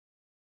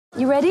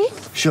You ready?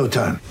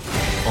 Showtime.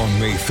 On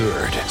May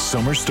 3rd,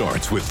 summer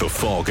starts with The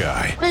Fall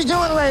Guy. Let's do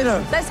it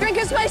later. Let's drink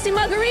a spicy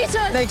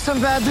margarita. Make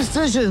some bad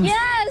decisions.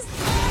 Yes!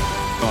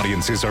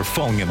 Audiences are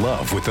falling in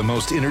love with the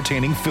most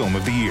entertaining film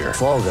of the year.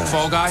 Fall Guy.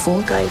 Fall Guy?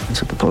 Fall Guy.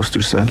 That's what the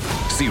poster said.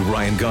 See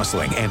Ryan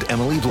Gosling and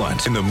Emily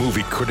Blunt in the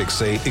movie critics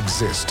say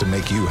exists to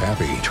make you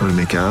happy. Trying to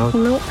make it out?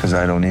 Nope. Because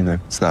I don't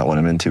either. It's not what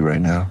I'm into right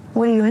now.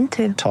 What are you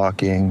into?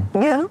 Talking.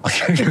 Yeah.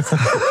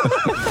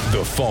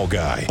 The Fall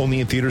Guy.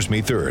 Only in theaters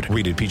May 3rd.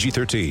 Rated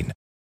PG-13.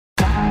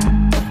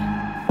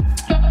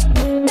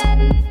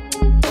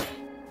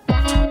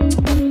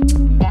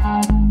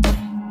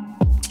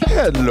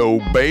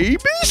 Hello,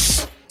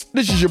 babies.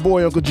 This is your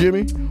boy, Uncle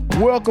Jimmy.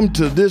 Welcome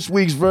to this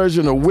week's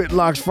version of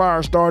Whitlock's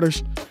Fire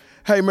Starters.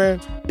 Hey,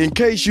 man, in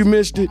case you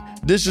missed it,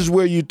 this is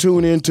where you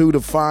tune into to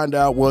find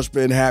out what's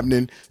been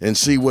happening and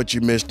see what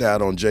you missed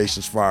out on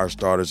Jason's Fire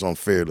Starters on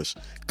Fearless.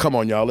 Come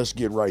on, y'all, let's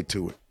get right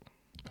to it.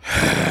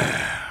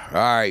 All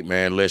right,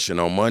 man, listen,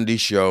 on Monday's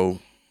show,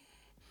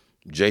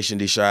 Jason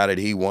decided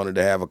he wanted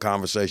to have a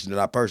conversation that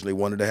I personally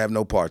wanted to have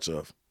no parts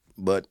of,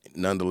 but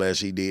nonetheless,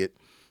 he did.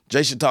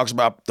 Jason talks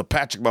about the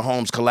Patrick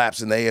Mahomes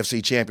collapse in the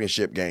AFC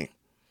Championship game.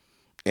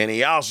 And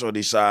he also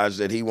decides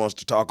that he wants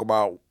to talk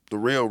about the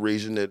real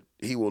reason that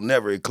he will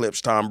never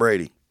eclipse Tom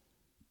Brady.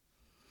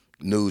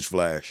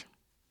 Newsflash,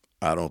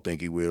 I don't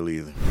think he will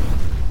either.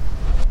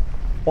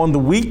 On the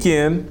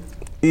weekend,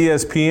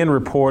 ESPN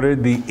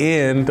reported the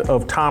end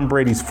of Tom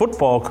Brady's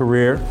football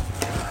career.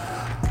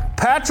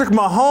 Patrick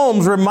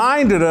Mahomes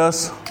reminded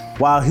us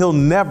while he'll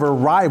never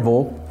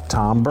rival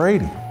Tom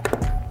Brady.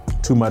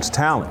 Too much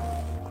talent.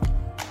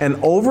 An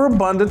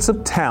overabundance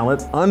of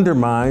talent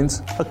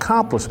undermines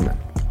accomplishment.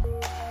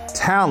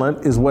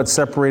 Talent is what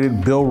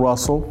separated Bill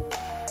Russell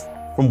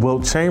from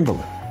Wilt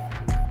Chamberlain.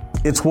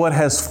 It's what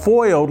has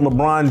foiled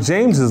LeBron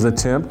James's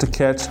attempt to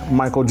catch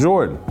Michael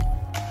Jordan.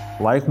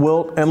 Like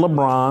Wilt and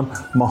LeBron,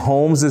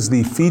 Mahomes is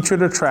the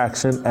featured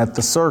attraction at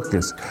the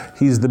circus.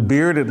 He's the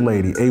bearded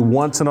lady, a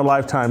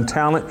once-in-a-lifetime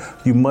talent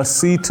you must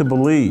see to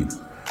believe.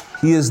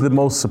 He is the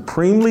most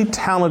supremely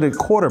talented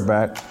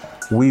quarterback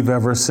we've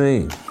ever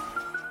seen.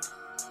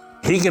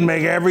 He can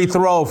make every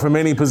throw from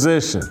any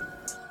position.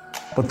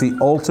 But the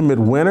ultimate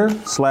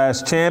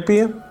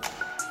winner/champion,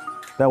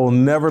 that will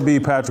never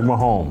be Patrick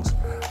Mahomes.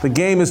 The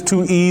game is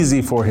too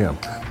easy for him.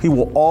 He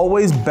will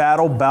always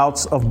battle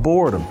bouts of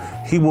boredom.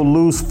 He will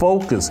lose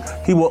focus.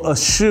 He will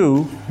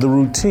eschew the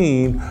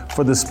routine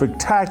for the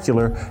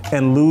spectacular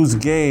and lose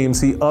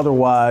games he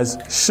otherwise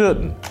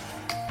shouldn't.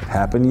 It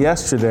happened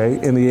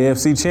yesterday in the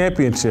AFC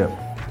Championship.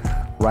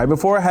 Right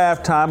before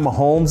halftime,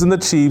 Mahomes and the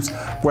Chiefs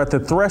were at the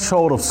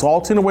threshold of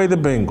salting away the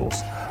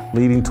Bengals.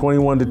 Leading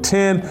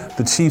 21-10,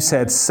 the Chiefs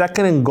had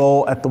second and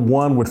goal at the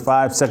 1 with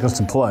 5 seconds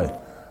to play.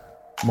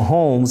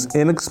 Mahomes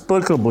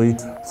inexplicably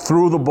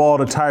threw the ball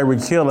to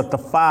Tyreek Hill at the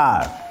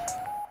 5.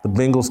 The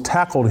Bengals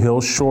tackled Hill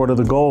short of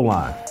the goal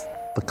line.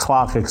 The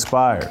clock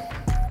expired.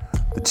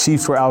 The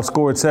Chiefs were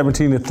outscored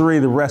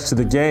 17-3 the rest of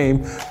the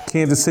game.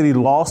 Kansas City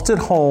lost at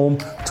home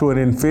to an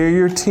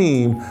inferior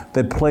team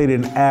that played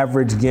an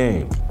average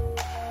game.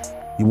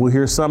 You will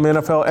hear some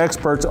NFL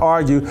experts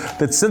argue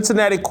that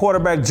Cincinnati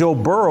quarterback Joe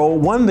Burrow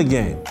won the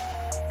game.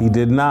 He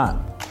did not.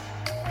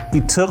 He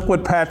took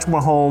what Patrick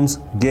Mahomes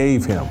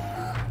gave him.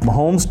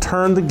 Mahomes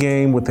turned the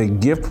game with a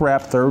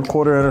gift-wrapped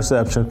third-quarter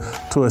interception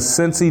to a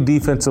Cincy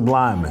defensive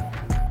lineman.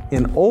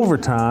 In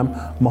overtime,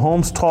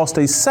 Mahomes tossed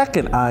a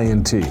second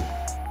INT.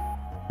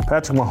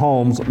 Patrick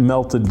Mahomes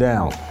melted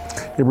down.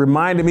 It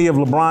reminded me of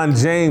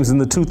LeBron James in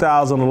the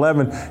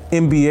 2011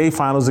 NBA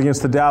Finals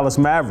against the Dallas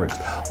Mavericks.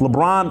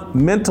 LeBron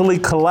mentally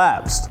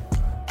collapsed.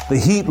 The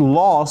Heat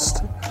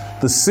lost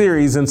the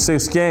series in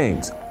 6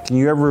 games. Can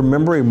you ever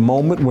remember a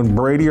moment when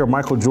Brady or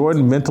Michael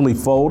Jordan mentally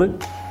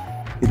folded?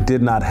 It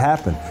did not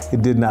happen.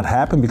 It did not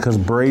happen because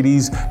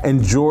Brady's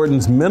and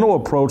Jordan's mental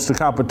approach to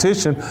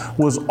competition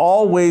was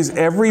always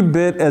every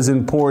bit as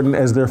important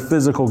as their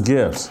physical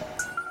gifts.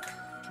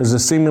 There's a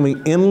seemingly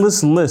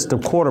endless list of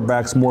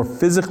quarterbacks more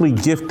physically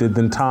gifted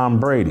than Tom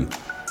Brady.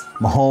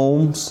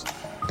 Mahomes,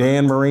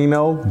 Dan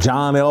Marino,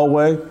 John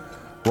Elway,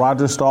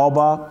 Roger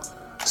Staubach,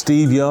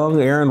 Steve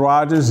Young, Aaron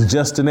Rodgers,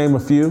 just to name a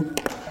few.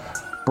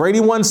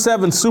 Brady won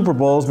 7 Super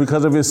Bowls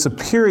because of his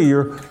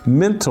superior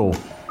mental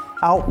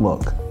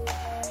outlook.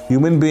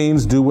 Human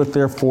beings do what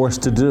they're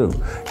forced to do.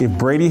 If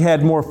Brady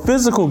had more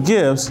physical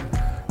gifts,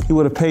 he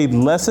would have paid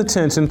less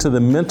attention to the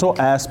mental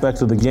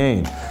aspect of the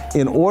game.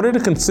 In order to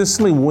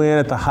consistently win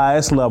at the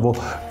highest level,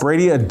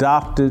 Brady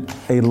adopted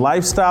a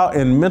lifestyle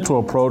and mental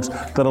approach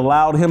that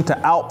allowed him to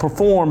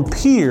outperform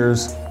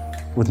peers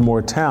with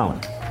more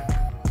talent.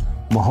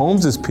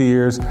 Mahomes'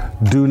 peers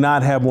do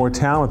not have more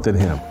talent than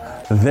him.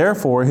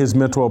 Therefore, his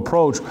mental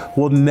approach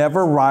will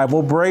never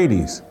rival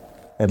Brady's,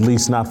 at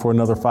least not for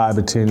another 5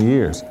 to 10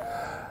 years.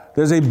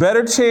 There's a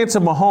better chance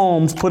of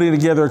Mahomes putting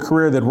together a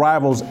career that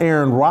rivals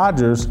Aaron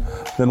Rodgers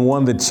than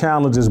one that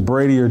challenges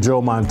Brady or Joe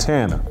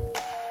Montana.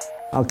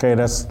 Okay,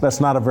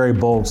 that's not a very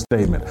bold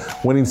statement.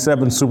 Winning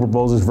 7 Super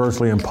Bowls is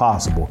virtually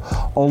impossible.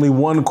 Only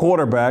one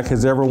quarterback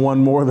has ever won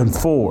more than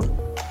 4.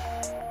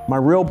 My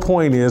real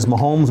point is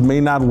Mahomes may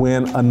not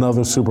win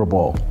another Super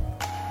Bowl.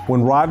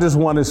 When Rodgers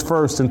won his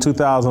first in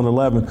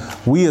 2011,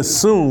 we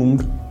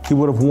assumed he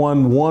would have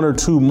won one or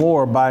two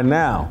more by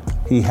now.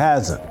 He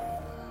hasn't.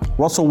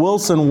 Russell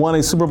Wilson won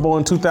a Super Bowl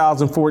in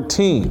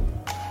 2014.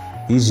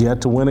 He's yet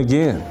to win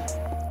again.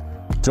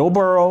 Joe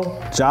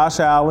Burrow, Josh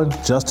Allen,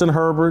 Justin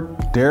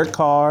Herbert, Derek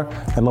Carr,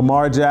 and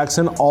Lamar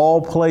Jackson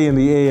all play in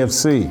the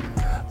AFC.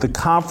 The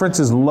conference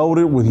is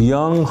loaded with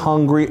young,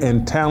 hungry,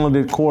 and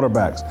talented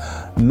quarterbacks.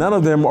 None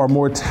of them are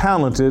more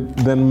talented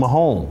than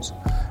Mahomes,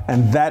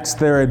 and that's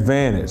their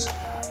advantage.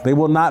 They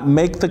will not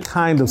make the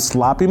kind of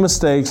sloppy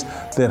mistakes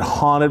that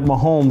haunted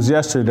Mahomes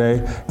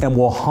yesterday and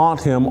will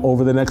haunt him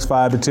over the next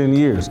 5 to 10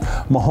 years.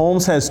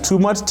 Mahomes has too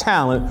much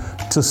talent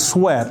to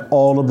sweat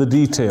all of the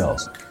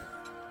details.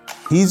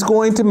 He's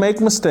going to make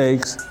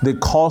mistakes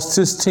that cost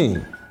his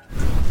team.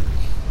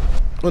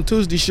 On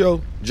Tuesday's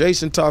show,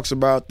 Jason talks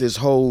about this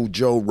whole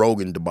Joe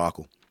Rogan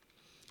debacle.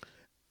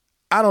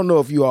 I don't know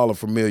if you all are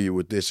familiar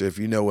with this, if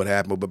you know what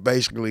happened, but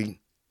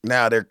basically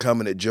now they're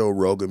coming at Joe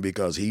Rogan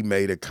because he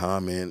made a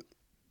comment.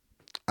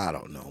 I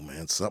don't know,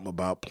 man, something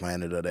about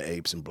Planet of the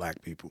Apes and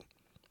black people.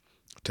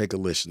 Take a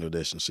listen to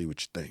this and see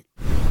what you think.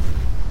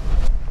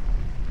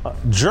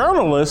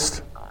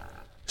 Journalists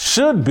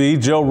should be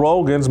Joe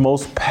Rogan's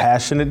most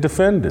passionate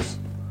defenders.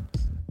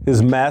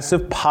 His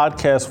massive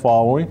podcast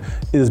following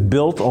is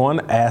built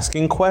on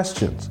asking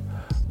questions.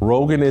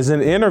 Rogan is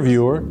an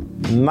interviewer,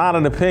 not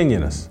an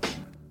opinionist.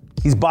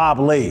 He's Bob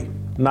Lee,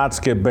 not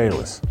Skip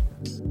Bayless.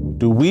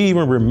 Do we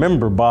even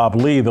remember Bob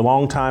Lee, the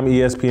longtime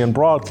ESPN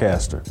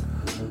broadcaster?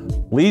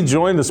 Lee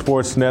joined the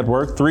sports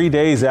network 3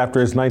 days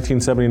after its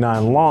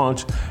 1979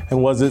 launch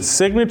and was its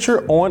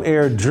signature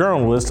on-air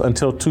journalist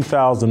until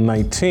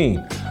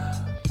 2019.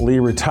 Lee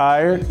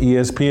retired.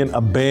 ESPN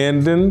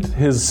abandoned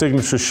his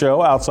signature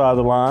show, Outside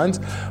the Lines,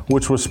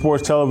 which was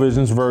sports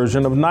television's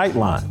version of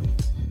Nightline.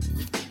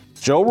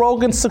 Joe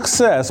Rogan's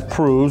success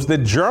proves that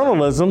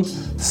journalism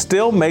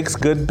still makes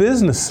good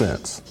business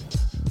sense.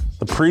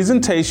 The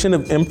presentation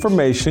of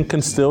information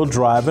can still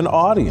drive an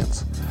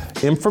audience.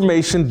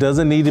 Information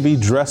doesn't need to be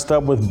dressed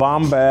up with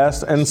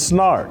bombast and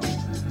snark.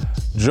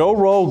 Joe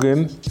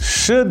Rogan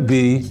should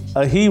be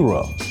a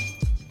hero.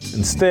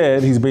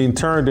 Instead, he's being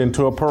turned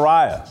into a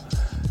pariah.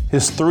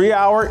 His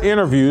 3-hour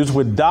interviews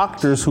with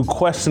doctors who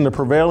question the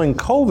prevailing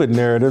COVID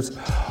narratives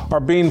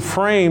are being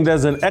framed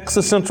as an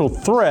existential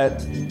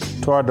threat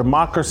to our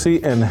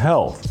democracy and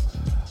health.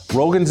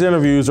 Rogan's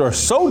interviews are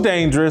so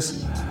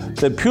dangerous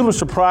that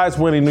Pulitzer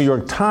Prize-winning New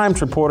York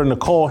Times reporter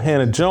Nicole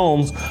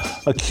Hannah-Jones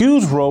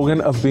accused Rogan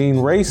of being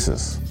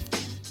racist.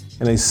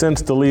 In a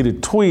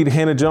since-deleted tweet,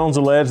 Hannah-Jones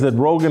alleged that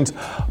Rogan's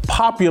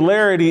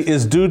popularity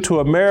is due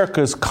to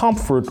America's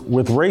comfort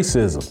with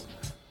racism.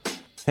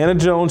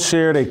 Hannah-Jones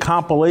shared a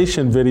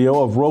compilation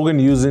video of Rogan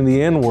using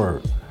the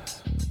N-word.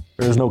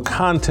 There's no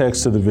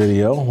context to the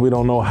video. We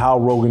don't know how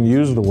Rogan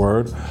used the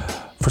word.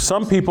 For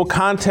some people,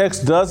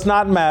 context does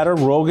not matter.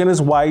 Rogan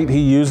is white. He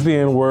used the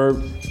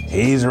N-word.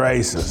 He's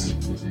racist.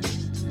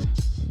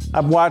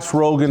 I've watched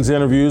Rogan's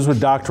interviews with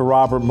Dr.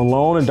 Robert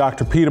Malone and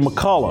Dr. Peter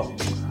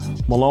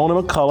McCullough. Malone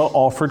and McCullough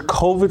offered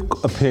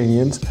COVID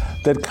opinions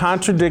that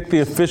contradict the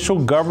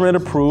official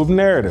government-approved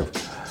narrative.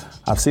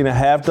 I've seen a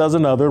half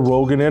dozen other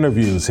Rogan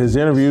interviews. His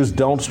interviews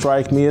don't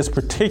strike me as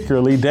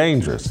particularly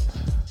dangerous.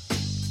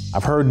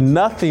 I've heard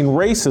nothing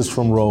racist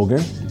from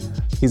Rogan.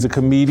 He's a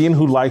comedian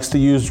who likes to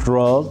use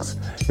drugs.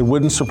 It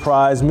wouldn't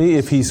surprise me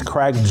if he's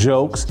cracked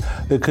jokes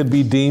that could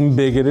be deemed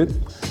bigoted.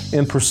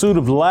 In pursuit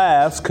of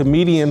laughs,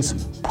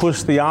 comedians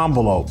push the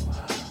envelope.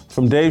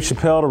 From Dave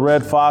Chappelle to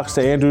Red Fox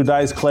to Andrew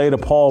Dice Clay to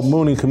Paul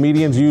Mooney,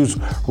 comedians use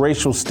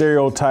racial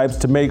stereotypes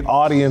to make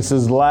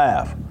audiences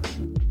laugh.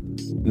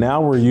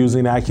 Now we're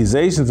using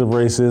accusations of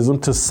racism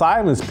to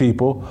silence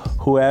people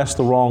who ask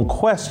the wrong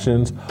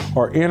questions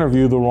or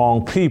interview the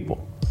wrong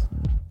people.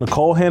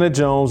 Nicole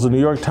Hannah-Jones, the New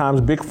York Times,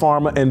 Big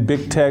Pharma, and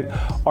Big Tech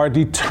are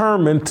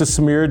determined to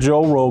smear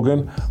Joe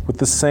Rogan with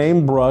the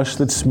same brush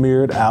that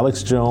smeared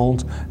Alex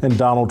Jones and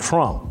Donald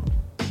Trump.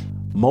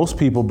 Most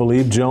people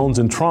believe Jones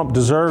and Trump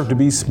deserve to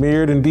be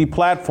smeared and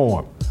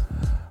deplatformed.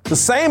 The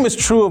same is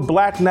true of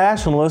black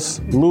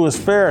nationalist Louis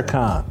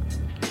Farrakhan.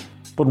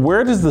 But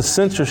where does the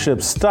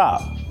censorship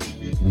stop?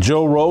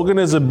 Joe Rogan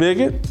is a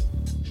bigot?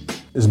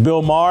 Is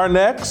Bill Maher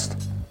next?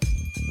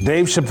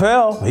 Dave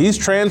Chappelle, he's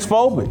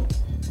transphobic.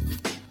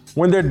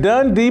 When they're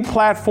done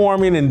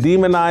deplatforming and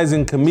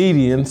demonizing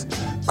comedians,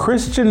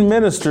 Christian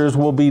ministers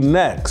will be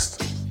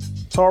next.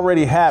 It's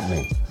already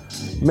happening.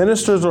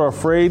 Ministers are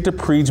afraid to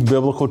preach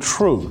biblical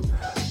truth.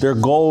 Their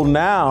goal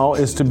now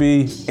is to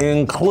be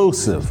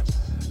inclusive.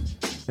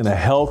 In a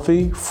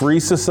healthy, free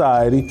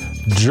society,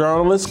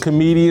 journalists,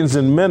 comedians,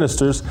 and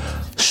ministers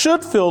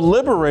should feel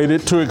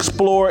liberated to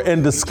explore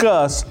and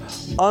discuss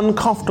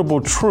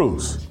uncomfortable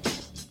truths.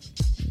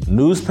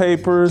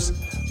 Newspapers,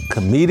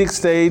 comedic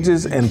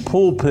stages, and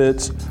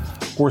pulpits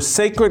were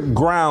sacred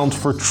grounds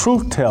for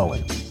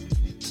truth-telling.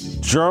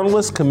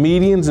 Journalists,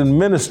 comedians, and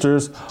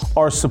ministers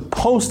are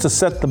supposed to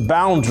set the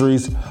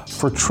boundaries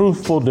for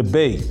truthful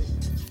debate.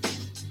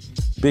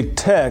 Big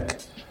Tech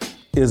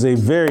is a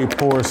very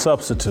poor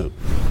substitute.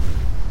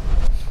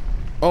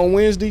 On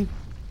Wednesday,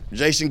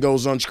 Jason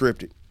goes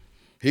unscripted.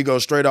 He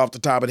goes straight off the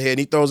top of the head.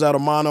 He throws out a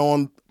mono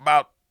on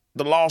about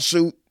the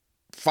lawsuit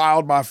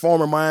filed by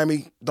former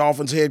Miami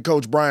Dolphins head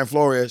coach Brian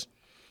Flores.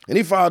 And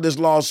he filed this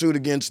lawsuit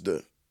against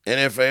the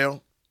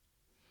NFL,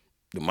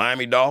 the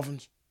Miami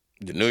Dolphins,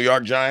 the New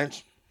York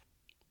Giants,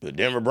 the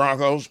Denver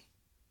Broncos,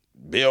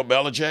 Bill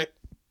Belichick,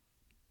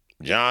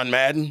 John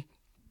Madden,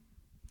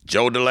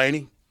 Joe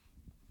Delaney,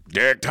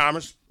 Derek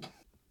Thomas,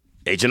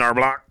 H&R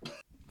Block,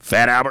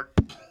 Fat Albert.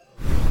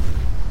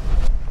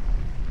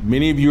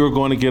 Many of you are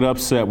going to get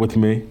upset with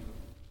me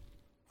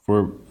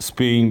for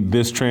being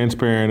this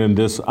transparent and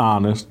this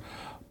honest,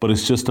 but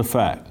it's just a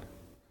fact.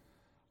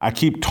 I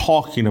keep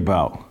talking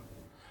about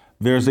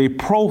there's a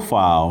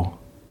profile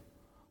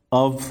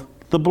of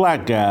the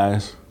black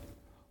guys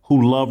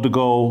who love to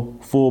go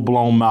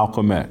full-blown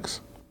Malcolm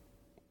X.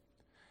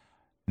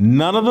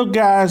 None of the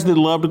guys that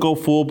love to go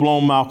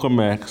full-blown Malcolm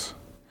X,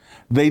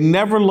 they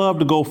never love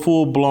to go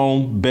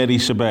full-blown Betty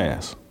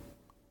Shabazz.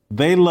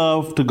 They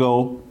love to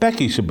go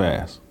Becky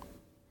Shabazz.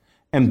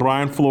 And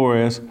Brian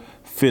Flores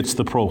fits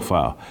the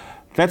profile.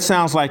 That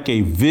sounds like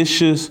a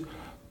vicious,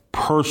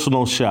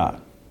 personal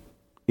shot.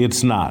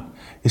 It's not.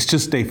 It's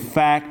just a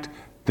fact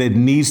that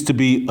needs to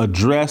be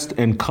addressed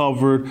and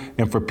covered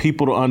and for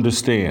people to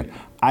understand.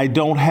 I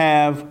don't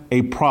have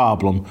a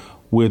problem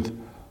with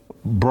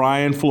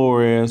Brian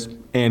Flores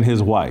and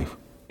his wife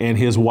and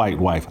his white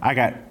wife. I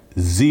got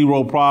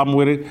zero problem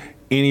with it.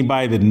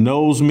 Anybody that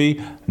knows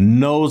me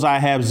knows I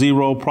have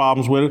zero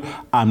problems with it.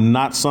 I'm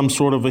not some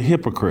sort of a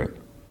hypocrite.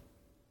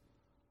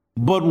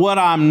 But what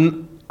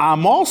I'm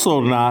also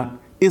not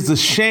is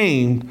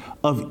ashamed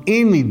of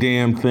any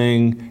damn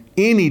thing,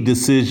 any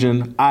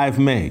decision I've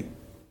made.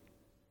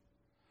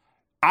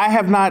 I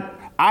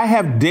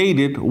have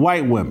dated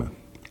white women.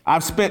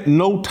 I've spent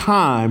no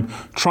time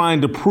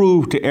trying to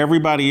prove to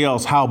everybody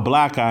else how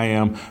black I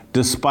am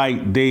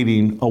despite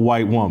dating a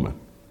white woman.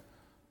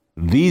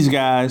 These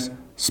guys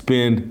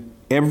spend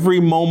every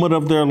moment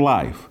of their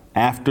life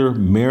after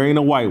marrying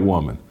a white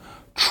woman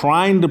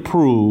trying to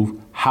prove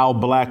how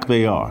black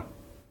they are.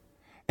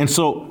 And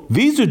so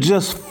these are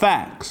just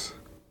facts.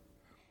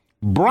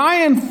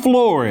 Brian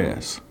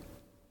Flores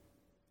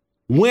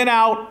went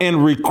out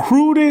and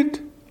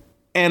recruited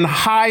and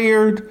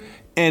hired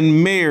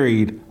and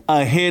married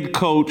a head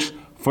coach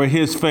for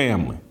his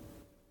family.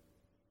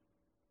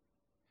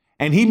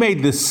 And he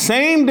made the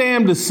same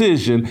damn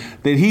decision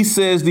that he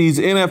says these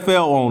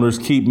NFL owners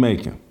keep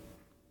making.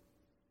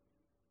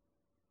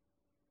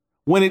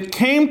 When it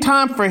came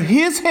time for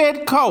his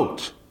head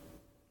coach,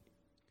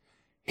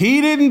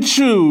 he didn't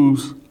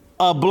choose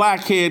a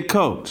black head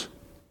coach.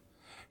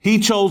 He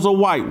chose a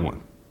white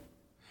one.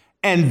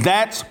 And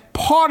that's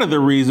part of the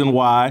reason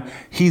why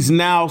he's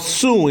now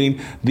suing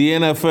the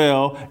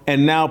NFL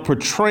and now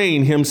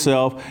portraying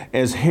himself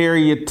as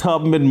Harriet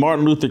Tubman,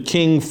 Martin Luther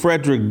King,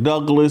 Frederick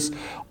Douglass,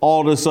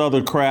 all this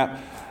other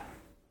crap.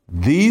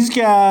 These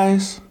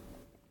guys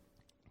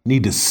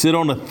need to sit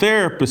on a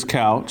therapist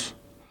couch,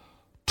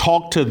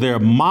 talk to their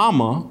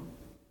mama,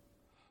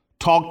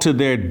 talk to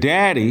their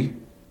daddy,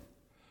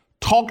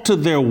 talk to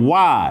their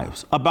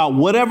wives about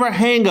whatever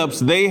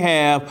hangups they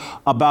have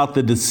about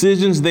the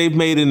decisions they've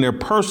made in their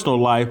personal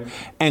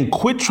life and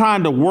quit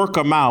trying to work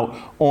them out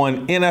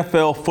on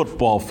NFL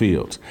football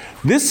fields.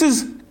 This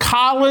is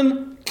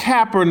Colin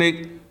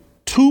Kaepernick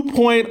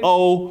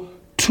 2.0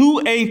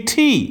 to a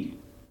T.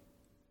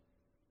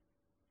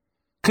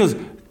 Because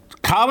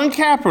Colin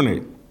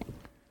Kaepernick,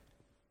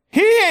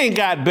 he ain't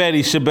got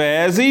Betty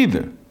Shabazz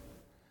either.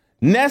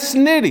 Ness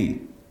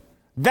Nitty,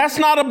 that's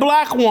not a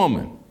black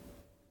woman.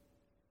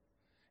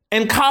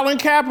 And Colin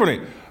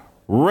Kaepernick,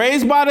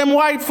 raised by them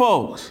white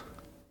folks,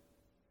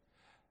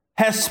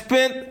 has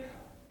spent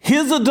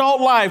his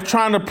adult life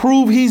trying to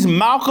prove he's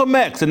Malcolm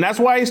X. And that's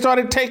why he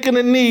started taking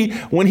a knee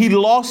when he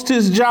lost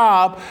his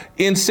job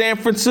in San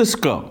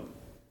Francisco.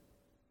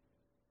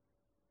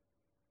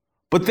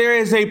 But there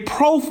is a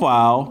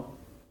profile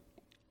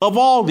of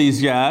all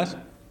these guys.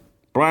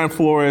 Brian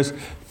Flores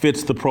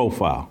fits the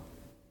profile.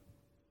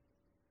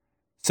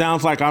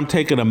 Sounds like I'm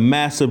taking a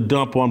massive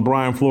dump on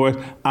Brian Flores.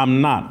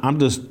 I'm not. I'm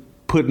just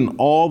putting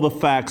all the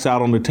facts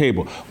out on the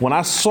table. When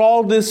I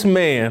saw this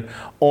man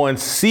on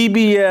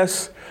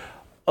CBS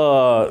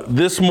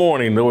this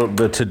morning,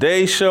 the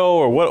Today Show,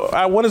 or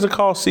what is it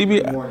called?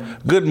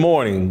 CBS? Good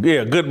Morning.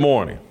 Yeah, Good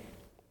Morning.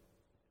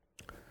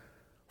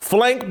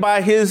 Flanked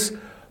by his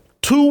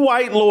two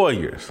white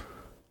lawyers.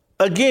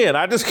 Again,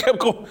 I just kept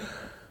going,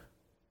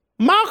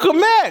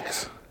 Malcolm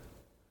X.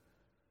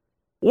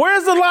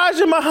 Where's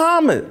Elijah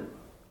Muhammad?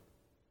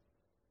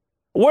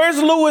 Where's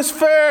Louis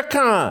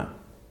Farrakhan?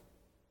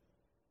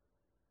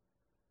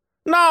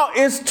 No,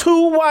 it's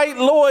two white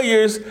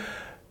lawyers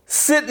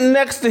sitting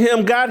next to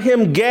him, got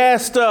him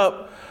gassed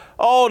up.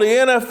 Oh, the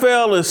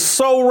NFL is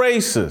so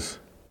racist.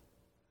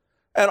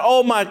 And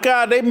oh my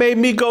God, they made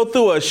me go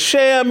through a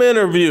sham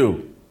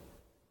interview.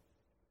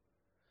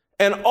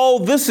 And oh,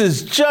 this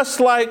is just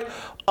like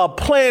a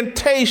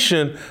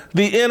plantation,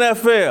 the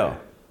NFL.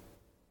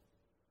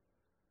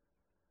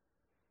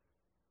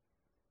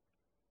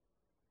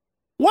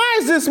 Why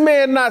is this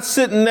man not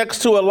sitting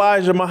next to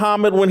Elijah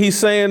Muhammad when he's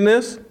saying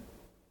this?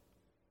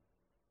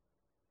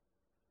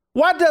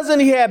 Why doesn't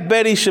he have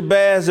Betty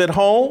Shabazz at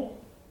home?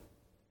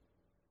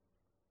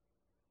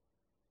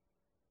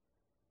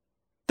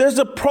 There's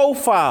a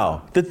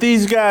profile that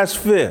these guys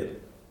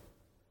fit.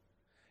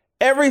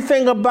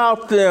 Everything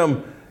about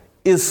them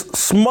is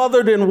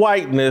smothered in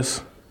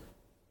whiteness,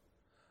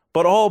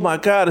 but oh my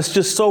God, it's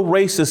just so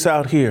racist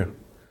out here.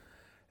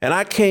 And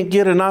I can't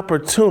get an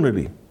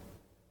opportunity.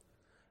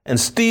 And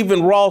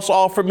Stephen Ross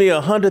offered me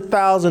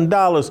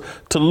 $100,000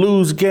 to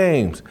lose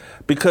games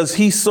because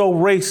he's so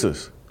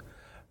racist.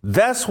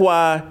 That's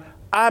why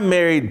I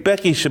married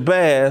Becky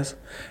Shabazz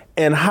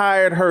and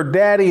hired her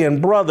daddy and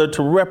brother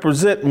to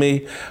represent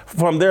me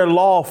from their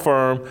law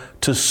firm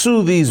to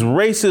sue these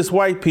racist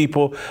white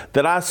people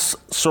that I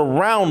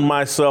surround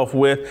myself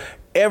with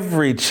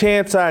every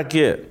chance I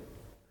get.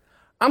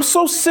 I'm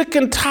so sick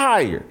and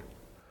tired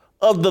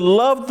of the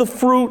love the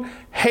fruit,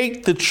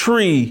 hate the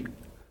tree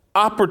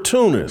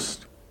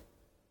opportunist.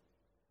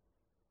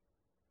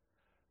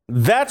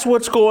 That's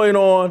what's going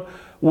on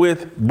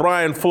with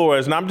Brian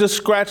Flores. And I'm just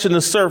scratching the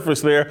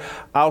surface there.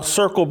 I'll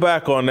circle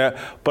back on that.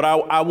 But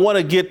I want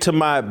to get to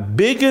my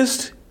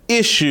biggest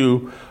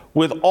issue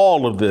with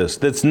all of this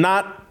that's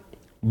not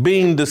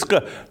being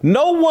discussed.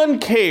 No one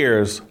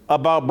cares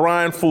about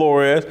Brian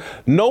Flores.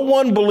 No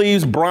one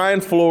believes Brian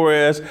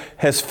Flores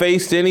has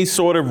faced any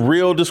sort of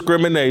real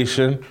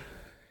discrimination.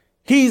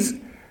 He's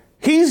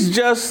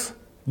just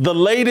the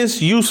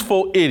latest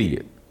useful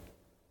idiot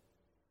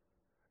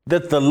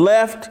that the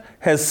left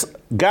has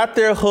got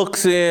their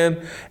hooks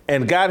in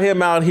and got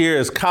him out here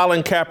as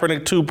Colin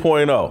Kaepernick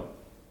 2.0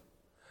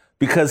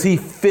 because he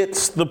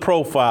fits the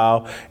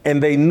profile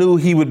and they knew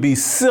he would be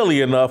silly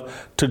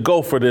enough to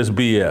go for this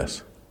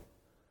BS.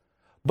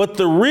 But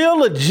the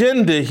real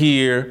agenda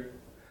here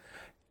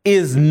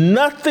is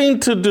nothing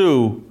to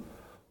do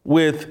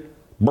with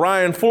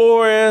Brian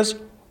Flores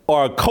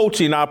or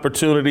coaching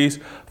opportunities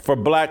for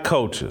black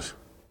coaches.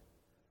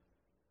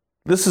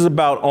 This is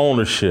about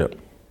ownership.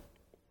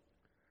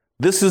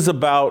 This is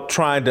about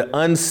trying to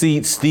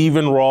unseat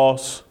Stephen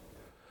Ross,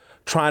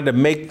 trying to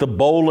make the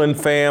Bolin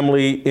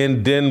family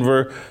in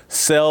Denver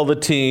sell the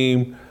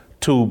team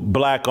to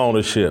black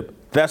ownership.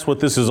 That's what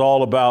this is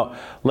all about.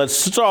 Let's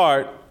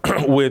start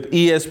with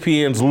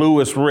ESPN's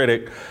Louis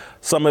Riddick,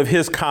 some of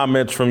his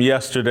comments from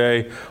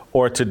yesterday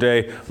or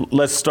today.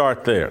 Let's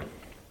start there.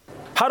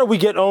 How do we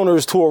get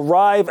owners to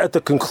arrive at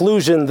the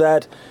conclusion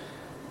that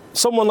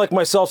someone like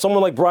myself,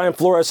 someone like Brian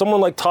Flores, someone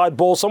like Todd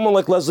Bowles, someone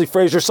like Leslie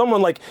Frazier,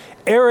 someone like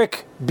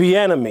Eric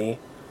Bieniemy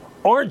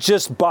aren't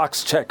just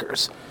box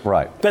checkers?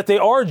 Right. That they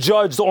are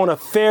judged on a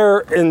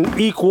fair and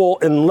equal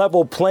and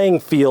level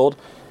playing field,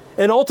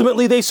 and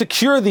ultimately they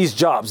secure these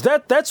jobs.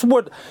 That's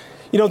what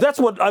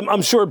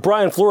I'm sure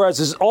Brian Flores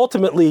is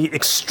ultimately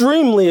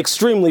extremely,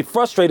 extremely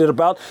frustrated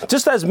about,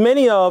 just as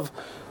many of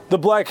the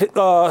black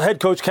head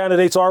coach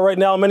candidates are right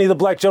now, many of the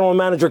black general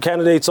manager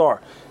candidates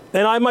are.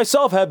 And I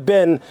myself have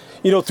been,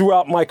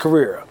 throughout my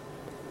career.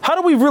 How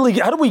do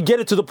we get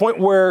it to the point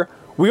where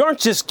we aren't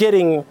just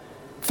getting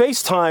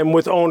FaceTime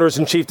with owners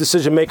and chief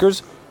decision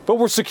makers, but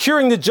we're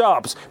securing the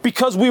jobs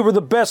because we were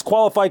the best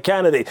qualified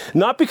candidate,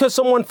 not because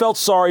someone felt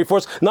sorry for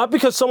us, not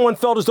because someone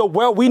felt as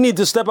though, we need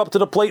to step up to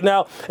the plate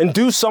now and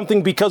do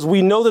something because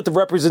we know that the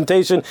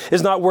representation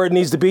is not where it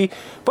needs to be,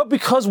 but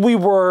because we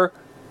were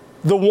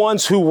the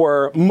ones who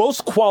were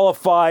most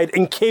qualified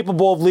and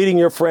capable of leading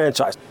your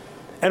franchise.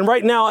 And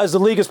right now, as the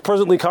league is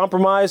presently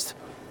compromised,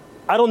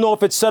 I don't know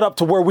if it's set up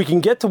to where we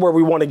can get to where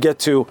we want to get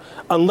to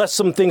unless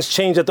some things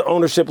change at the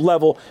ownership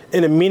level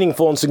in a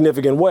meaningful and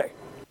significant way.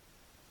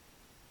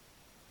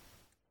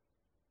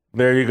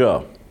 There you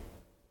go.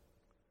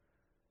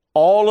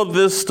 All of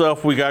this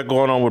stuff we got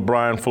going on with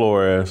Brian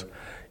Flores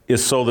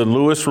is so that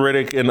Louis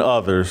Riddick and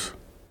others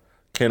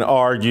can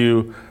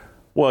argue,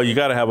 you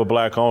got to have a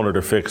black owner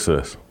to fix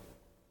this.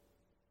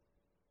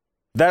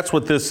 That's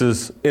what this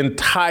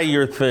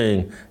entire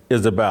thing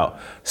is about.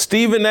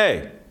 Stephen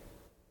A.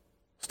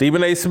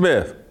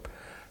 Smith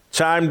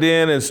chimed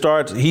in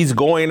and he's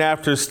going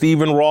after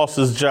Stephen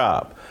Ross's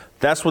job.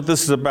 That's what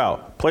this is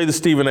about. Play the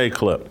Stephen A.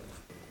 clip.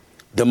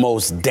 The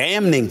most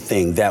damning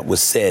thing that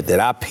was said that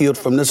I peeled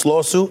from this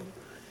lawsuit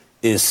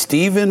is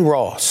Stephen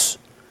Ross,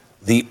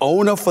 the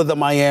owner for the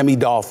Miami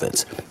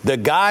Dolphins, the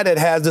guy that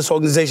has this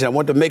organization. I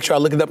want to make sure I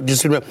look it up.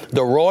 Just remember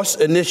the Ross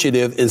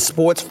Initiative in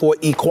Sports for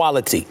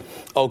Equality.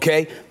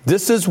 OK,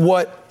 this is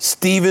what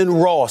Stephen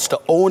Ross, the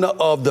owner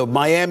of the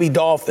Miami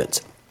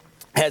Dolphins,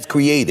 has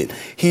created.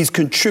 He's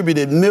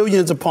contributed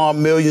millions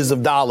upon millions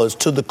of dollars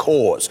to the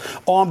cause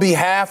on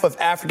behalf of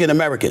African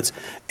Americans.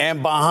 And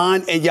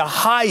you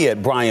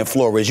hired Brian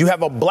Flores. You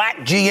have a black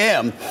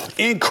GM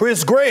in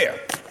Chris Greer.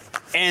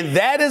 And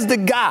that is the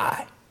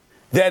guy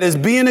that is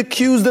being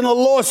accused in a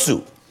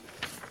lawsuit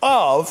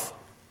of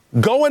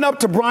going up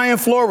to Brian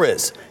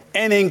Flores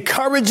and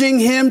encouraging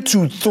him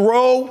to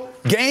throw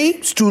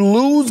games, to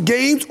lose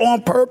games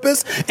on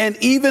purpose, and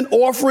even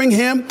offering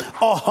him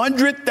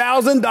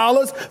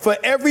 $100,000 for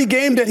every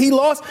game that he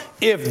lost.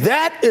 If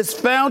that is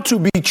found to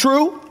be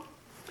true,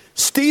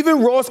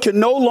 Stephen Ross can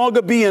no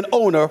longer be an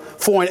owner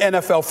for an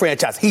NFL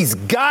franchise. He's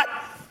got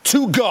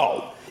to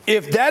go.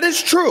 If that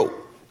is true,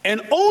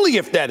 and only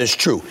if that is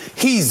true,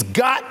 he's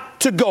got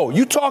to go.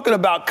 You talking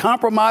about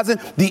compromising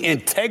the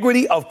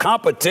integrity of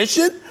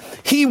competition?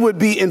 He would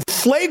be in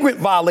flagrant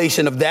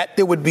violation of that.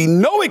 There would be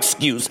no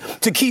excuse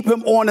to keep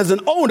him on as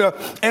an owner.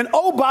 And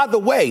oh, by the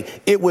way,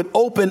 it would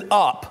open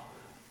up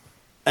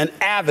an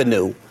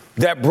avenue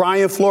that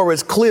Brian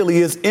Flores clearly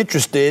is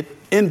interested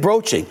in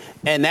broaching,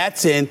 and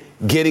that's in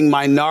getting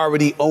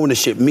minority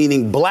ownership,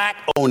 meaning black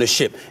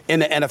ownership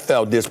in the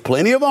NFL. There's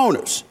plenty of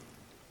owners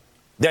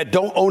that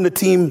don't own the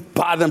team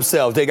by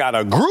themselves. They got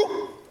a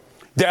group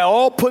that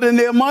all put in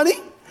their money,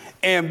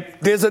 and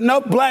there's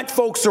enough black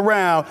folks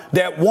around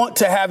that want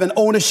to have an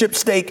ownership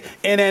stake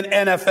in an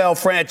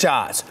NFL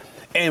franchise.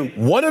 And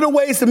one of the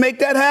ways to make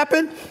that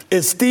happen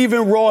is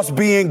Stephen Ross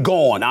being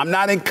gone. I'm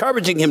not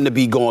encouraging him to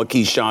be gone,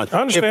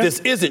 Keyshawn, if this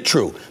isn't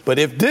true. But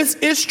if this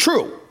is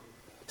true,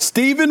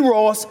 Stephen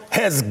Ross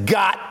has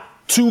got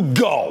to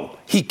go.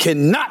 He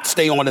cannot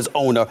stay on as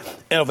owner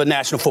of a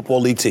National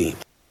Football League team.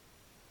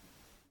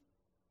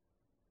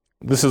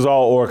 This is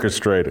all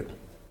orchestrated.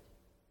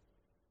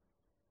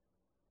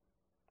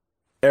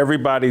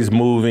 Everybody's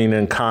moving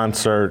in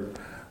concert.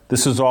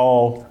 This is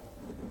all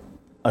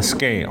a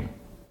scam.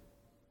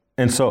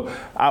 And so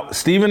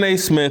Stephen A.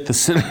 Smith is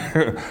sitting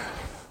there,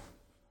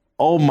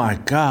 oh my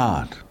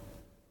God,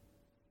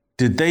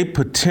 did they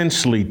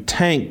potentially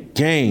tank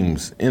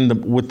games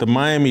with the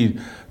Miami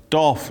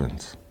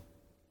Dolphins?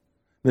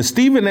 Now,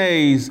 Stephen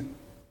A.'s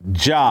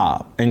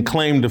job and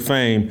claim to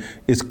fame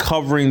is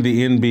covering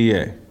the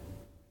NBA.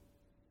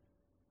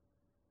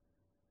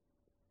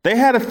 They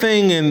had a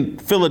thing in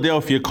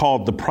Philadelphia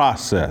called The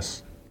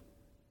Process.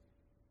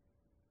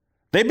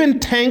 They've been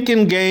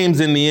tanking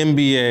games in the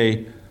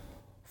NBA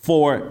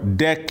for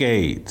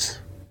decades,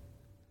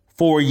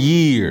 for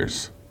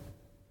years.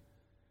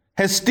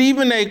 Has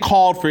Stephen A.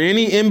 called for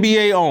any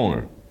NBA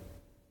owner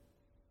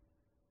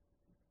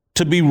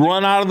to be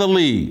run out of the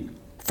league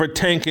for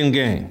tanking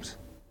games?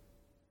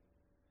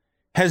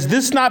 Has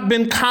this not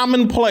been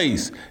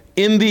commonplace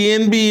in the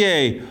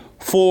NBA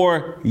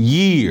for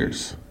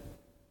years?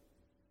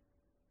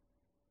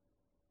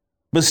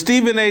 But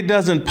Stephen A.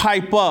 doesn't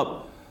pipe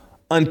up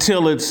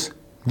until it's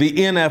the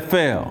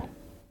NFL.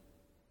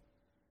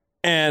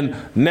 And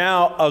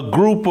now a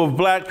group of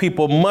black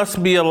people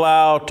must be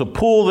allowed to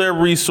pool their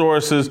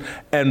resources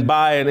and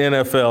buy an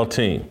NFL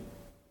team.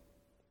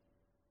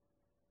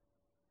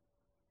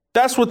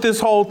 That's what this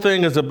whole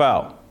thing is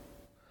about.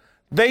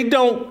 They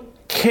don't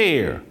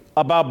care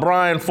about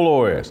Brian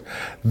Flores.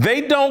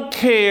 They don't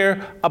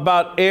care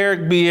about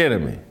Eric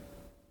Bieniemy.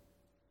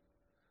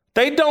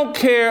 They don't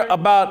care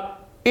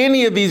about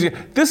any of these.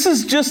 This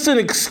is just an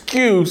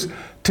excuse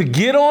to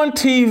get on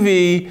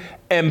TV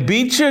and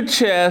beat your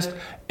chest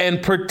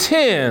and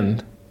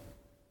pretend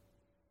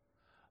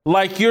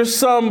like you're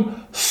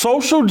some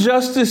social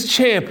justice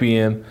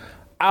champion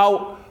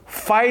out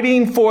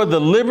fighting for the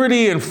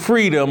liberty and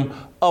freedom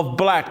of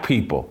black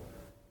people.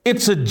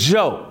 It's a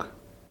joke.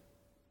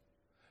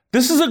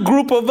 This is a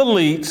group of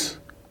elites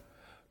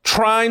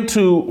trying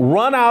to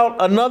run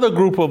out another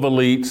group of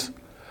elites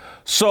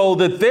so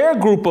that their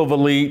group of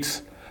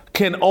elites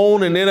can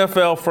own an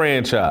NFL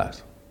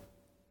franchise,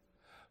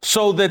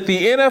 so that the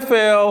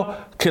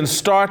NFL can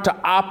start to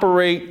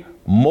operate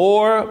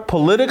more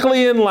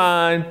politically in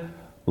line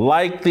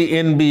like the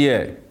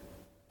NBA.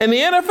 And the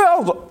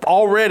NFL is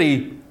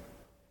already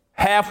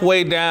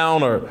halfway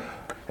down, or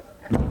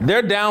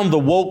they're down the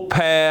woke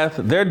path,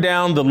 they're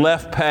down the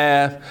left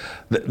path.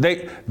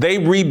 They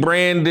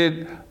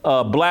rebranded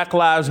Black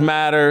Lives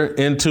Matter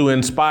into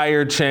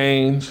Inspired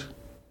Change.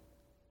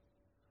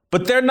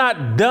 But they're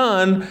not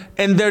done,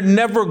 and they're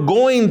never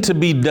going to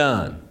be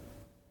done.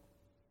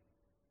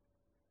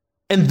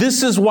 And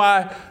this is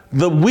why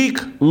the weak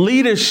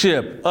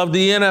leadership of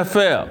the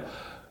NFL,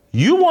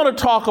 you want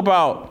to talk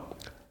about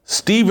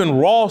Stephen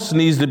Ross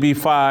needs to be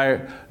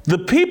fired. The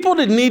people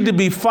that need to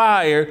be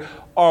fired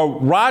are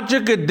Roger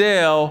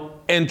Goodell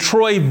and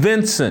Troy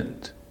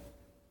Vincent.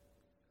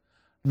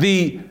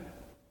 The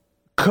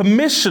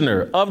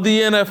commissioner of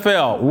the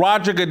NFL,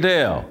 Roger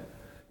Goodell,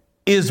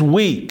 is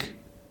weak,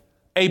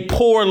 a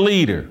poor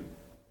leader.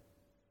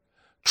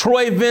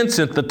 Troy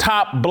Vincent, the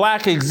top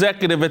black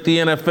executive at the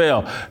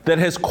NFL that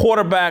has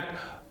quarterbacked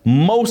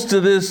most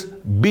of this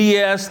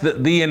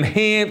BS, the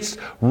enhanced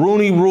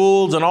Rooney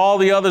rules and all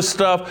the other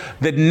stuff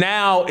that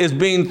now is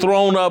being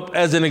thrown up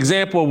as an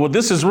example. Well,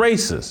 this is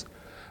racist.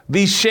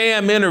 These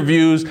sham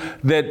interviews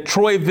that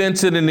Troy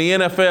Vincent and the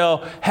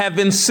NFL have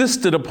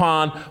insisted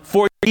upon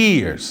for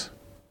years.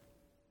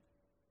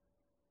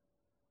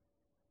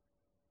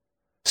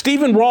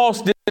 Stephen Ross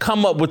didn't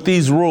come up with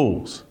these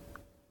rules.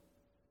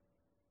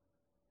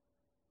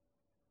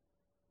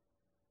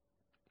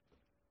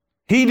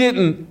 He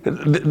didn't,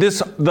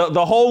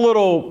 the whole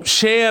little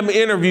sham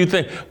interview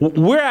thing.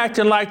 We're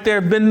acting like there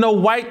have been no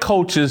white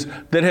coaches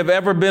that have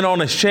ever been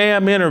on a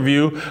sham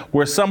interview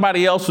where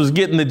somebody else was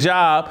getting the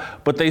job,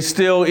 but they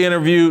still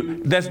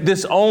interviewed.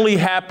 This only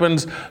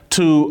happens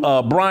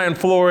to Brian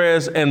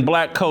Flores and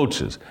black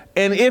coaches.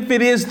 And if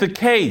it is the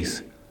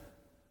case,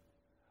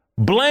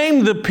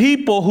 blame the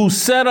people who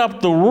set up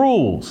the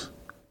rules.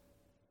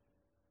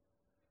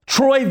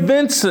 Troy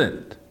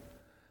Vincent.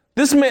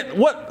 This meant,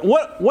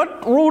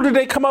 what rule did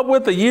they come up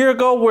with a year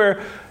ago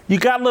where you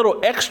got little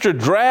extra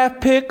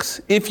draft picks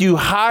if you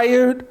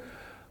hired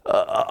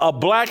a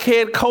black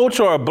head coach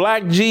or a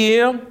black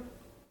GM?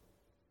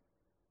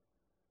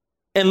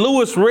 And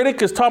Louis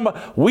Riddick is talking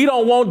about, we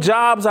don't want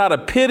jobs out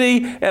of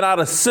pity and out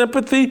of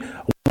sympathy.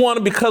 We want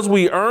them because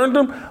we earned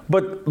them.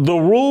 But the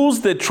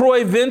rules that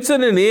Troy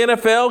Vincent and the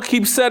NFL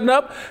keep setting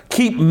up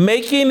keep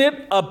making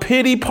it a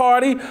pity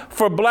party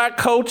for black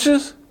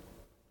coaches.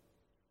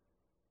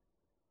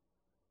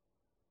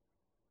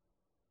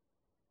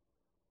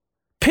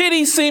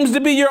 Pity seems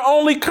to be your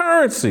only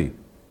currency.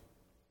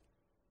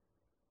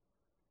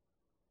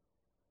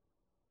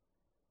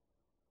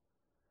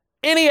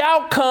 Any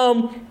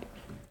outcome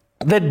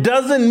that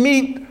doesn't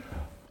meet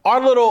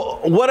our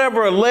little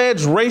whatever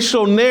alleged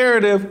racial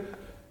narrative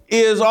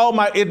is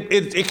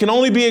it can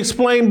only be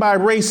explained by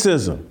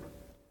racism.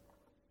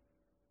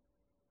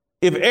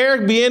 If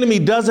Eric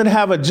Bieniemy doesn't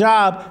have a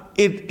job,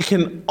 it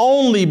can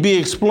only be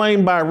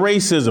explained by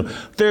racism.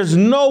 There's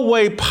no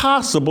way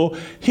possible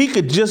he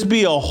could just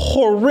be a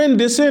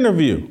horrendous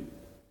interview.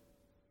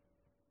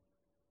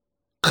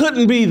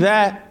 Couldn't be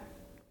that.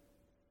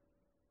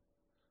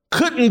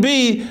 Couldn't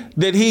be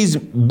that he's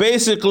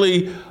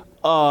basically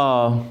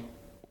a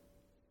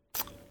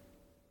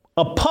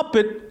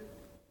puppet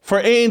for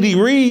Andy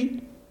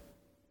Reid.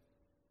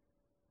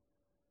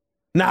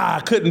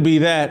 Nah, couldn't be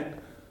that.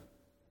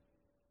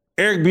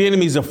 Eric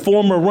Bieniemy's a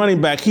former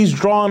running back. He's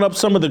drawn up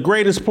some of the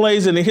greatest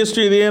plays in the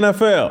history of the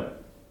NFL.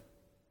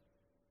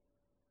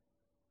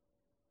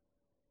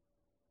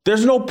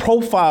 There's no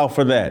profile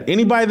for that.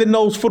 Anybody that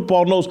knows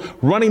football knows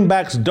running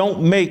backs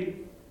don't make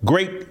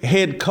great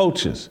head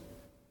coaches.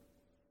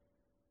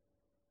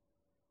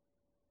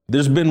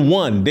 There's been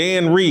one,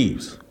 Dan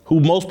Reeves, who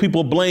most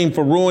people blame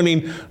for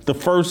ruining the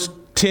first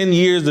 10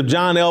 years of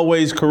John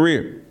Elway's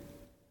career.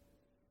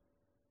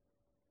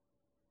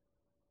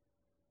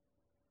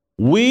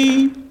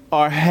 We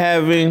are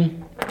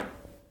having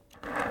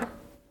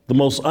the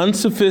most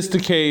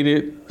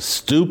unsophisticated,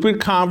 stupid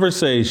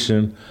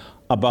conversation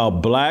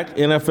about black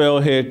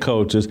NFL head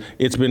coaches.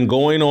 It's been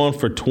going on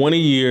for 20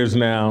 years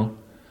now.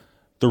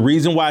 The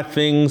reason why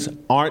things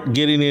aren't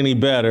getting any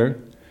better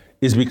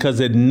is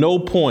because at no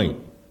point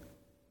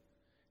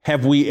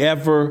have we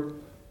ever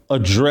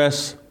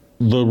addressed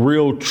the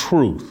real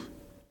truth.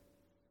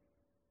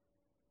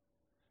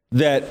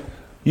 That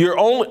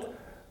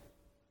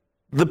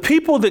the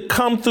people that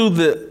come through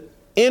the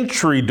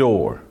entry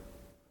door,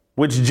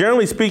 which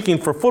generally speaking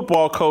for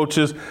football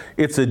coaches,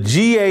 it's a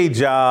GA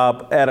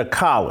job at a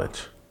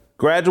college,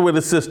 graduate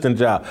assistant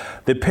job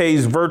that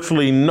pays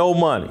virtually no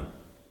money.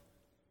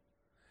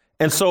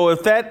 And so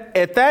if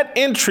at that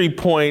entry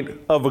point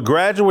of a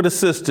graduate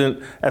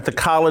assistant at the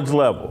college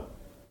level,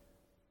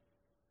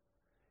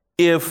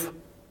 if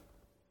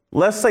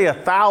let's say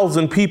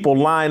 1,000 people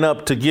line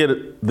up to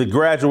get the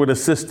graduate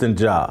assistant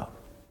job,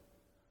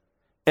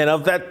 and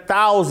of that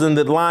 1,000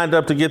 that lined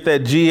up to get that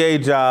GA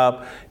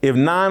job, if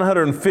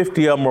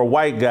 950 of them are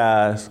white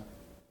guys,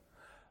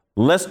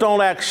 let's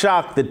don't act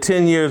shocked that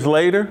 10 years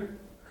later,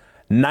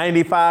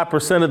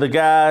 95% of the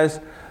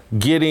guys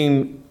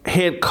getting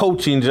head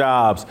coaching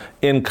jobs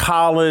in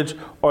college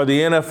or the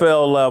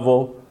NFL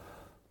level,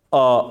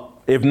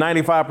 if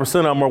 95%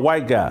 of them are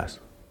white guys.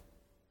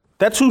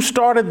 That's who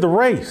started the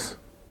race.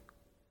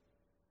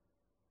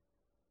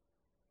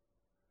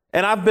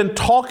 And I've been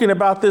talking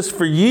about this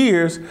for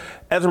years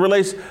as it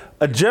relates,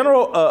 a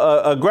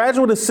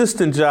graduate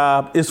assistant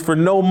job is for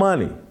no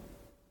money.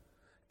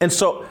 And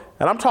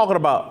I'm talking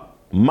about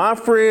my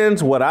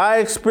friends, what I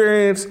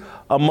experienced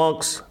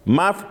amongst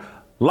a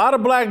lot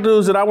of black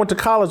dudes that I went to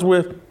college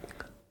with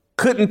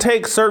couldn't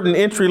take certain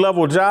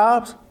entry-level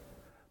jobs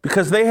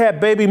because they had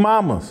baby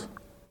mamas.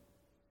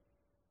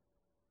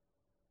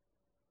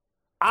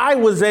 I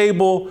was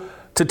able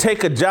to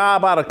take a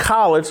job out of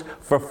college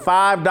for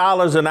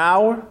 $5 an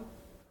hour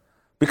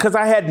because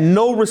I had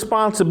no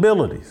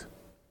responsibilities.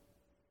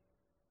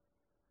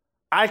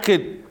 I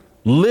could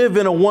live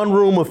in a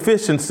one-room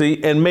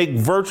efficiency and make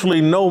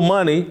virtually no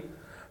money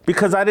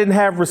because I didn't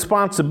have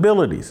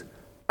responsibilities.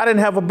 I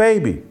didn't have a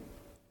baby.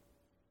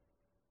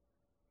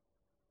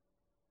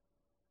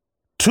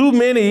 Too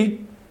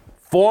many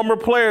former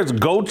players,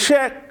 go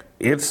check.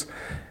 It's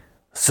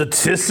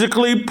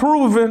statistically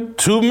proven,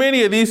 too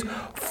many of these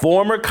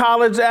former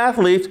college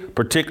athletes,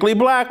 particularly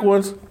black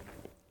ones,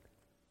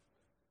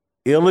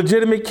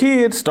 illegitimate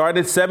kids,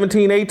 started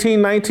 17,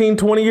 18, 19,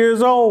 20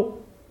 years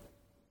old.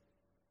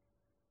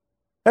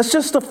 That's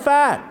just a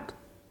fact.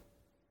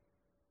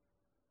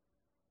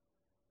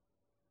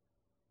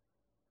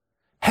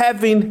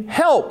 having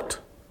helped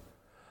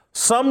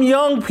some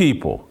young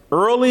people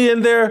early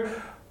in their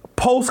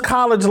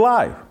post-college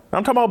life,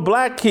 I'm talking about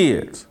black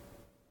kids,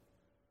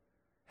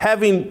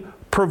 having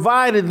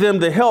provided them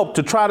the help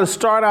to try to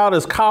start out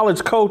as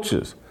college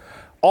coaches,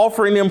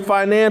 offering them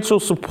financial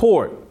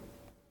support.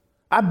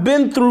 I've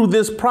been through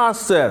this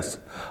process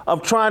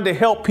of trying to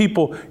help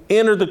people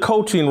enter the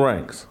coaching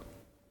ranks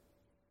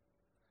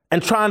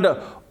and trying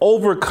to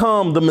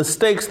overcome the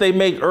mistakes they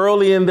make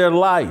early in their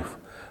life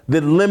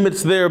that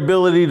limits their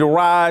ability to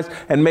rise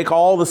and make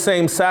all the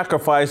same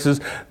sacrifices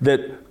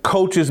that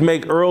coaches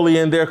make early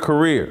in their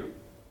career.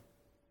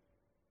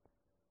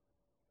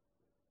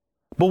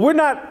 But we're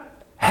not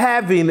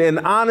having an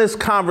honest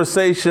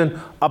conversation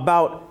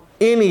about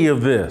any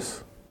of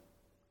this.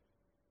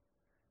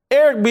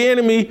 Eric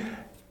Bieniemy,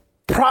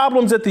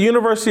 problems at the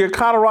University of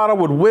Colorado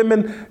with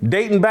women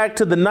dating back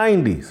to the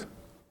 90s.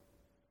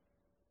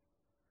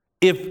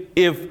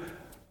 If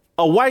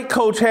a white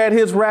coach had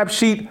his rap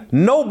sheet,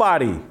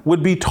 nobody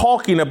would be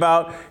talking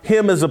about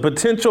him as a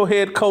potential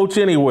head coach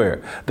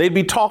anywhere. They'd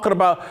be talking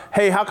about,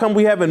 hey, how come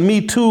we haven't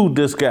Me Too'd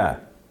this guy?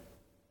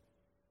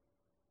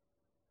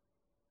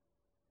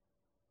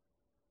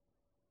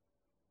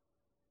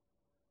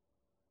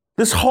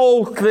 This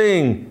whole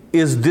thing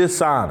is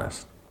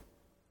dishonest.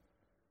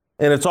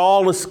 And it's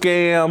all a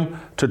scam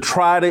to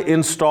try to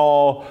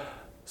install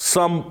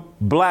some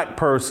black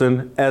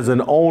person as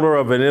an owner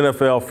of an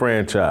NFL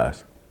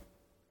franchise.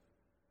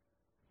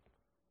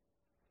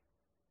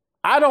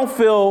 I don't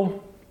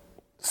feel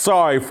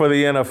sorry for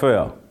the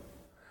NFL.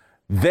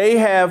 They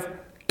have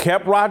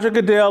kept Roger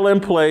Goodell in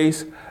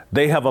place.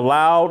 They have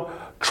allowed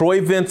Troy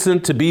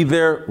Vincent to be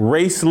their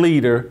race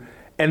leader,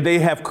 and they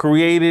have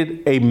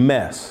created a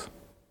mess.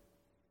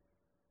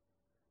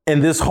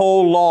 And this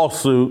whole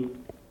lawsuit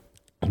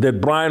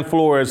that Brian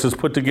Flores has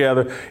put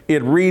together,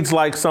 it reads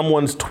like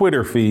someone's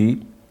Twitter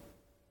feed.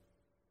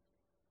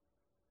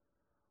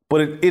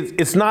 But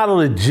it's not a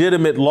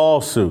legitimate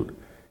lawsuit.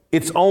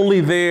 It's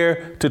only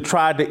there to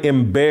try to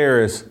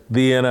embarrass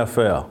the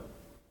NFL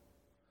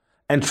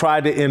and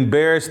try to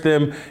embarrass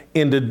them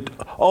into,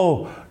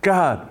 oh,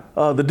 God,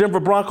 the Denver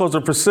Broncos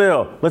are for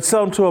sale. Let's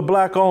sell them to a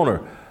black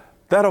owner.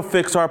 That'll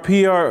fix our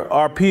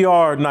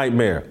PR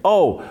nightmare.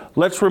 Oh,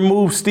 let's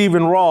remove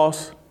Stephen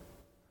Ross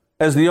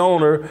as the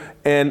owner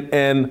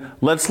and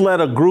let's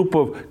let a group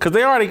of, because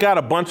they already got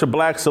a bunch of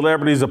black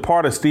celebrities a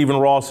part of Stephen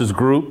Ross's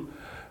group.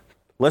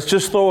 Let's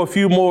just throw a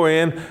few more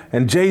in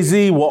and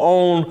Jay-Z will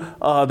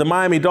own the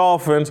Miami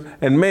Dolphins,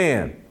 and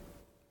man,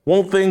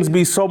 won't things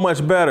be so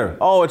much better?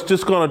 Oh, it's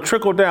just going to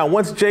trickle down.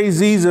 Once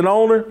Jay-Z's an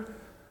owner,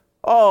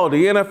 oh,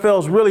 the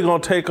NFL's really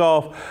going to take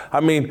off.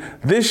 I mean,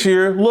 this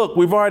year, look,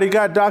 we've already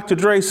got Dr.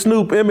 Dre,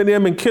 Snoop,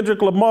 Eminem, and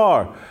Kendrick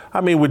Lamar.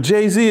 I mean, with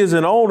Jay-Z as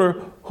an owner,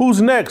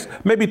 who's next?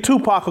 Maybe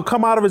Tupac will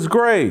come out of his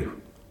grave.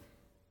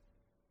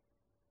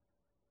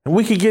 And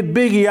we could get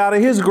Biggie out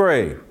of his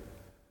grave.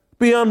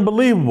 Be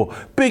unbelievable.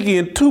 Biggie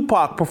and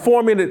Tupac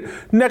performing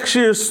at next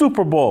year's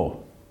Super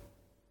Bowl.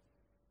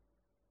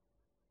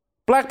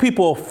 Black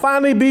people will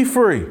finally be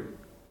free.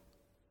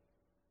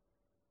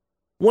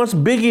 Once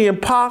Biggie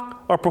and Pac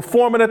are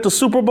performing at the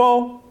Super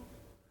Bowl,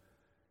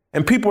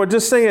 and people are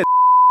just saying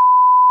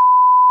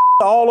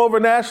all over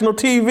national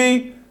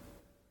TV,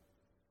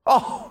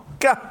 oh,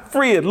 God,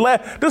 free at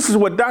last. This is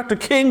what Dr.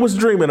 King was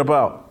dreaming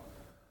about.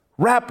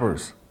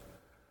 Rappers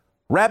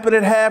rapping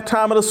at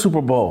halftime of the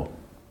Super Bowl.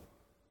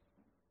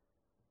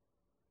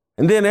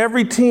 And then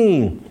every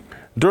team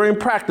during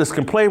practice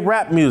can play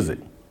rap music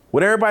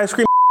with everybody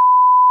screaming.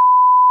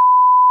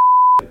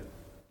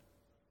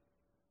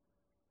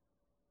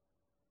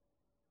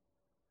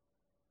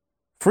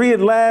 Free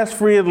at last,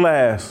 free at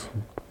last.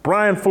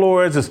 Brian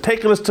Flores is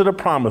taking us to the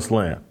promised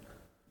land.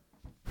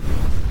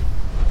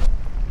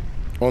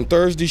 On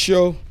Thursday's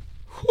show,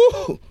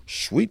 whew,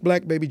 sweet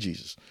black baby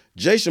Jesus.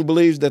 Jason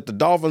believes that the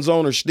Dolphins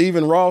owner,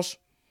 Stephen Ross,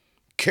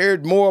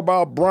 cared more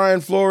about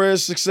Brian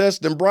Flores' success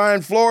than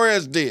Brian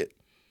Flores did.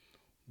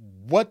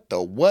 What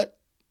the what?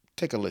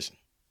 Take a listen.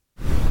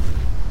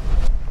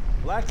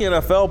 Black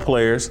NFL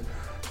players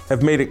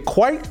have made it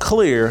quite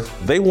clear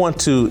they want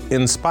to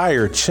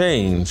inspire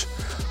change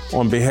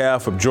on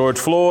behalf of George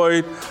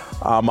Floyd,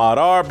 Ahmaud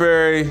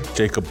Arbery,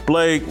 Jacob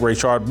Blake,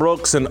 Rayshard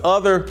Brooks, and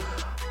other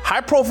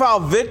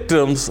high-profile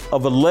victims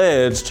of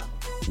alleged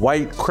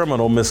white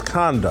criminal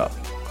misconduct.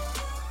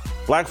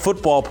 Black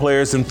football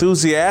players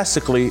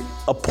enthusiastically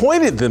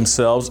appointed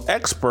themselves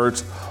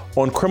experts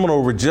on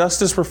criminal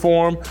justice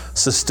reform,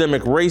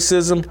 systemic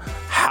racism,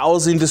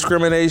 housing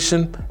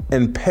discrimination,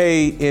 and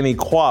pay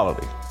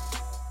inequality.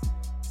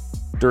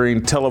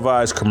 During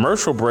televised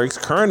commercial breaks,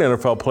 current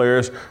NFL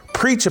players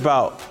preach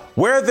about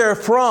where they're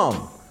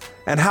from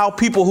and how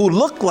people who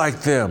look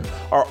like them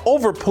are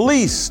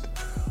over-policed,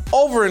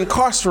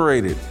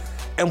 over-incarcerated,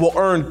 and will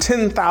earn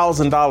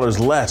 $10,000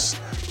 less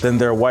than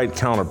their white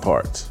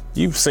counterparts.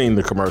 You've seen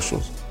the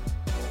commercials.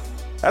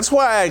 That's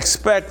why I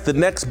expect the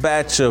next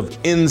batch of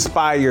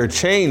Inspire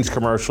Change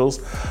commercials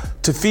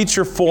to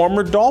feature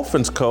former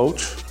Dolphins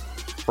coach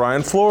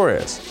Brian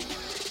Flores.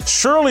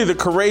 Surely the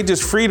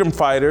courageous freedom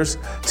fighters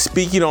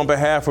speaking on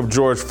behalf of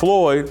George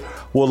Floyd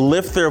will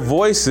lift their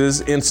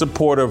voices in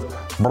support of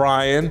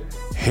Brian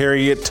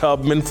Harriet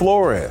Tubman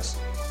Flores.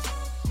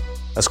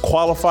 As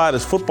qualified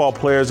as football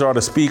players are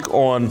to speak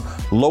on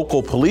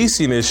local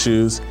policing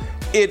issues,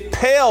 it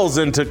pales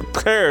into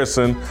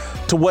comparison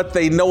to what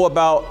they know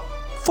about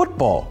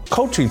football,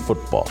 coaching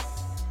football.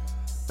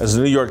 As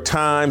the New York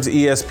Times,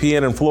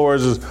 ESPN, and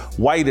Flores'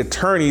 white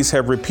attorneys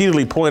have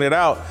repeatedly pointed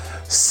out,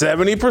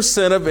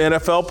 70% of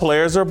NFL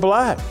players are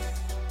black.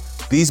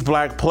 These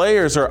black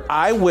players are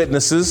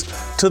eyewitnesses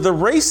to the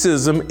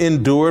racism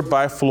endured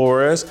by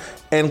Flores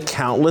and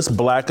countless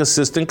black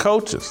assistant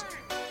coaches.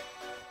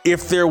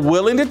 If they're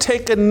willing to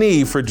take a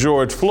knee for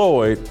George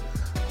Floyd,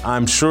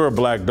 I'm sure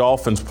Black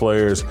Dolphins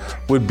players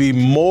would be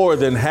more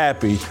than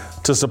happy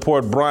to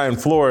support Brian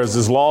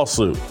Flores'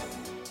 lawsuit.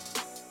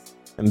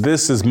 And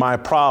this is my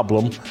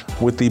problem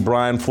with the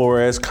Brian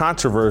Flores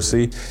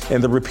controversy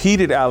and the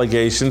repeated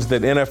allegations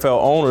that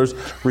NFL owners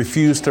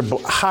refuse to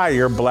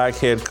hire black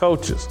head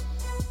coaches.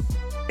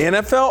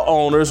 NFL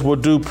owners will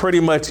do pretty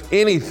much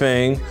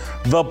anything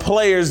the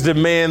players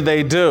demand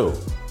they do.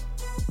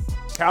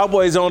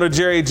 Cowboys owner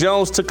Jerry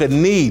Jones took a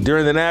knee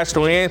during the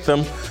national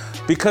anthem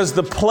because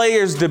the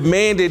players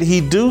demanded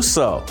he do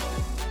so.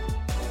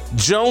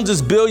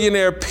 Jones's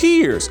billionaire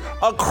peers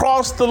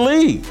across the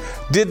league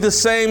did the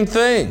same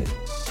thing.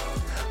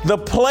 The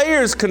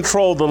players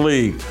control the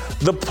league.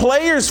 The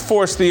players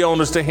forced the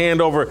owners to hand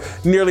over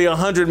nearly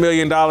 $100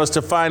 million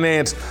to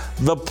finance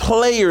the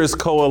Players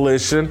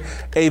Coalition,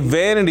 a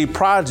vanity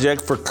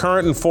project for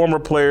current and former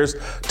players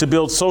to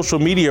build social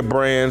media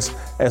brands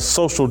as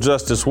social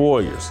justice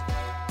warriors.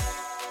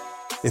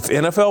 If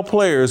NFL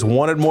players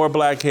wanted more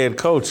black head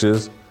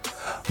coaches,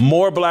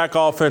 more black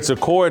offensive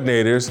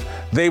coordinators,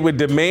 they would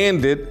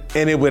demand it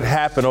and it would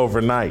happen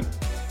overnight.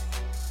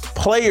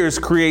 Players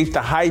create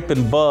the hype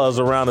and buzz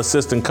around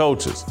assistant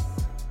coaches.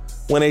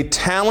 When a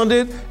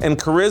talented and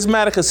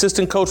charismatic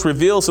assistant coach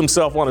reveals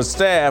himself on a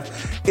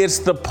staff, it's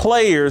the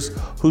players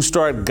who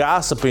start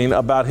gossiping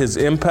about his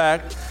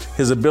impact,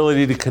 his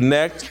ability to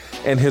connect,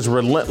 and his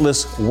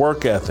relentless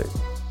work ethic.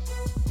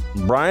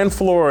 Brian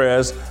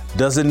Flores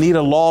doesn't need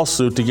a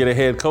lawsuit to get a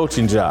head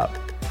coaching job.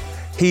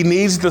 He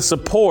needs the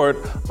support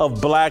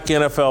of black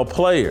NFL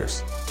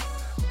players.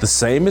 The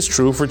same is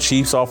true for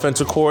Chiefs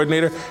offensive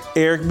coordinator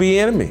Eric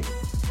Bieniemy.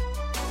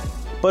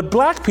 But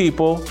black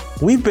people,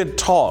 we've been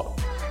taught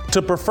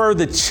to prefer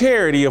the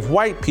charity of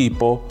white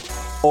people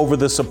over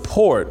the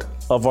support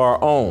of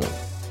our own.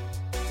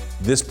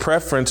 This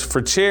preference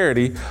for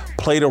charity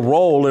played a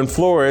role in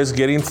Flores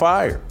getting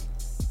fired.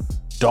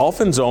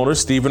 Dolphins owner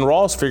Stephen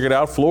Ross figured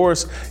out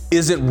Flores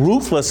isn't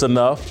ruthless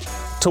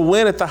enough to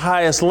win at the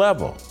highest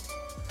level.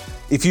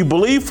 If you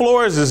believe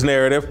Flores'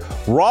 narrative,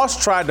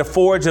 Ross tried to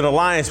forge an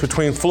alliance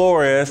between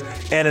Flores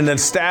and an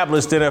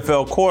established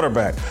NFL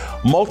quarterback.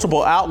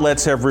 Multiple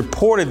outlets have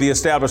reported the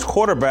established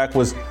quarterback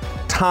was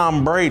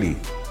Tom Brady.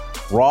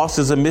 Ross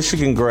is a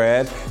Michigan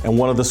grad and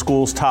one of the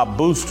school's top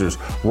boosters.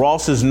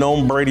 Ross has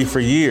known Brady for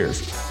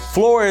years.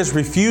 Flores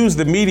refused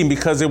the meeting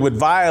because it would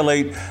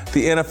violate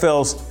the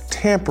NFL's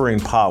tampering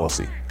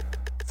policy.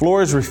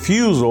 Flores'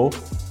 refusal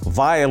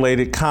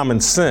violated common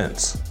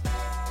sense.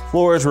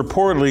 Flores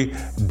reportedly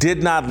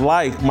did not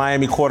like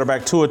Miami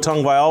quarterback Tua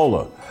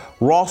Tagovailoa.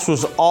 Ross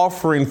was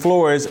offering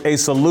Flores a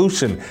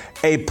solution,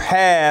 a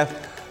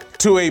path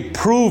to a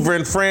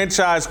proven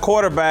franchise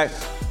quarterback,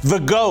 the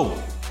GOAT.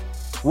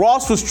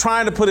 Ross was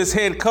trying to put his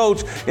head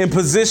coach in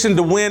position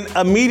to win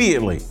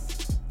immediately.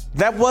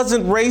 That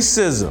wasn't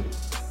racism.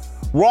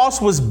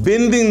 Ross was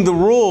bending the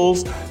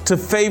rules to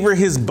favor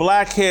his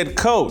black head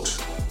coach,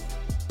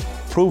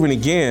 proving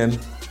again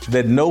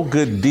that no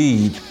good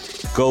deed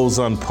goes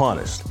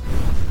unpunished.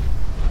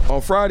 On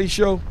Friday's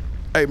show,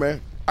 hey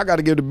man, I got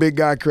to give the big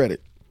guy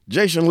credit.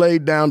 Jason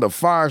laid down the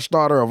fire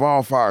starter of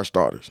all fire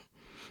starters.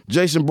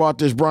 Jason brought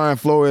this Brian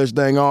Flores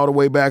thing all the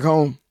way back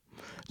home.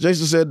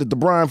 Jason said that the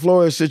Brian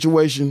Flores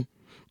situation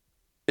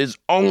is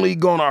only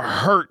going to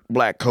hurt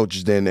black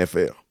coaches in the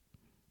NFL.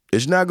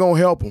 It's not going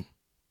to help them.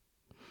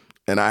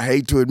 And I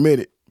hate to admit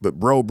it, but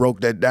bro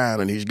broke that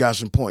down and he's got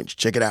some points.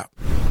 Check it out.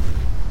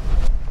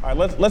 All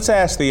right, let's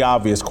ask the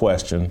obvious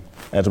question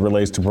as it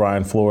relates to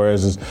Brian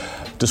Flores'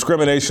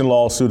 discrimination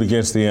lawsuit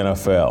against the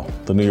NFL,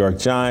 the New York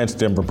Giants,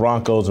 Denver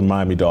Broncos, and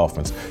Miami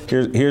Dolphins.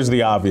 Here's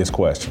the obvious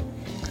question.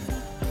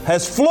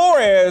 Has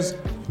Flores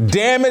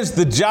damaged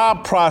the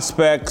job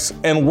prospects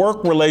and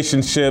work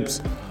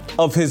relationships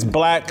of his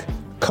black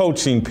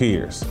coaching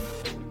peers?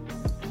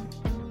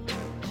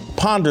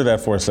 Ponder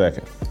that for a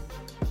second.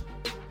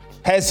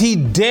 Has he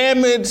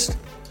damaged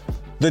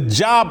the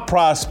job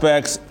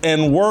prospects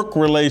and work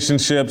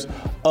relationships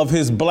of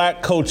his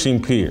black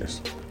coaching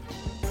peers?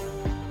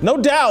 No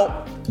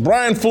doubt,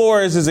 Brian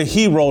Flores is a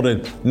hero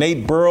to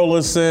Nate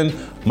Burleson,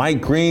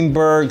 Mike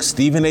Greenberg,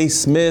 Stephen A.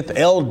 Smith,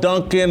 L.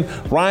 Duncan,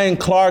 Ryan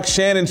Clark,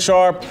 Shannon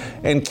Sharp,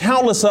 and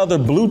countless other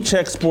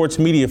blue-check sports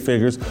media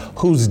figures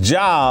whose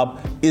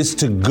job is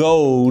to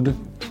goad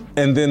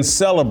and then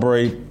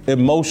celebrate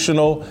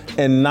emotional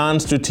and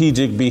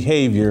non-strategic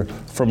behavior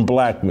from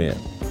black men.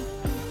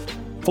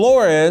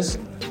 Flores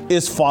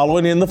is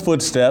following in the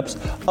footsteps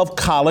of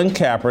Colin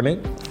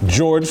Kaepernick,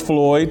 George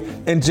Floyd,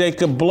 and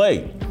Jacob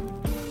Blake.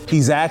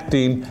 He's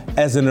acting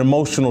as an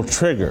emotional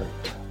trigger,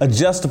 a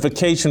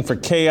justification for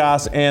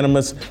chaos,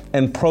 animus,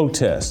 and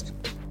protest.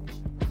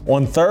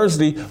 On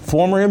Thursday,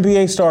 former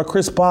NBA star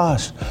Chris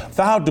Bosh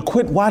vowed to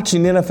quit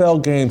watching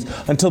NFL games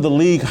until the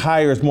league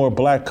hires more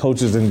black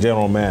coaches and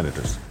general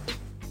managers.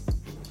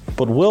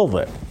 But will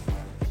they?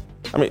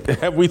 I mean,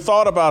 have we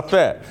thought about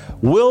that?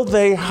 Will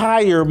they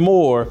hire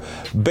more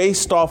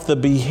based off the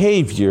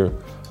behavior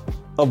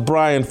of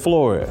Brian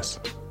Flores?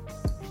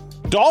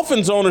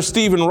 Dolphins owner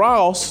Stephen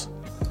Ross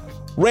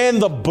ran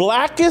the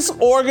blackest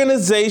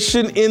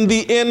organization in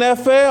the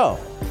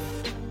NFL.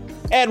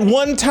 At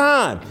one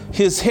time,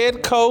 his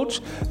head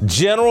coach,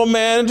 general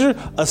manager,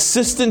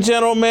 assistant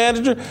general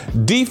manager,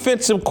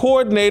 defensive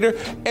coordinator,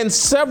 and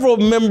several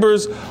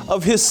members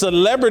of his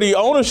celebrity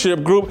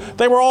ownership group,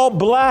 they were all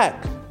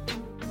black.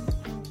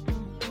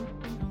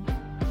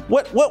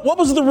 What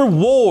was the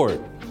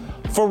reward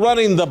for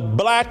running the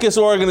blackest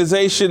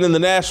organization in the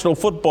National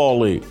Football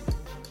League?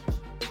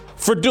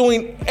 For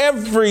doing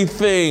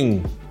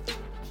everything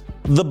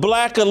the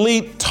black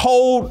elite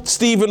told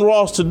Stephen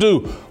Ross to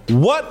do.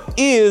 What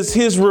is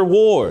his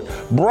reward?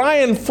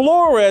 Brian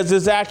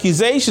Flores'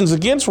 accusations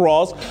against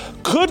Ross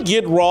could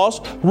get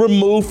Ross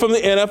removed from the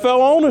NFL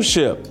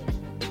ownership.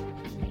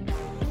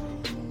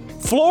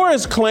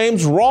 Flores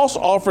claims Ross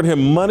offered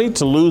him money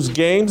to lose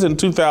games in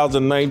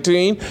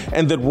 2019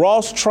 and that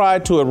Ross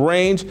tried to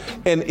arrange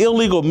an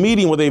illegal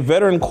meeting with a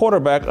veteran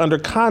quarterback under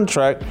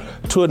contract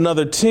to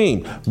another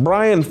team.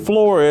 Brian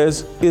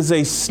Flores is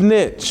a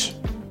snitch.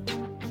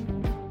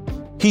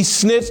 He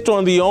snitched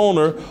on the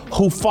owner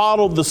who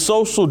followed the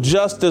social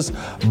justice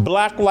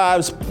Black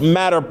Lives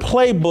Matter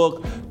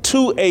playbook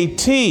to a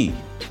T.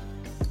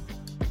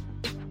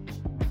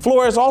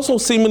 Flores also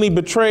seemingly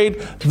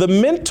betrayed the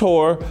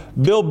mentor,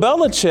 Bill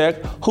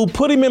Belichick, who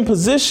put him in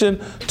position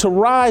to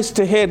rise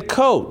to head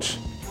coach.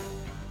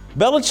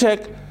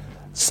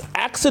 Belichick's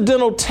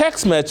accidental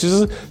text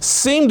messages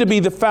seem to be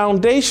the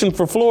foundation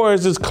for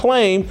Flores'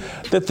 claim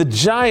that the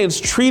Giants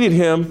treated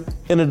him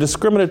in a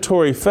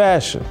discriminatory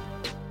fashion.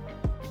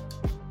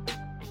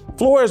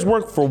 Flores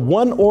worked for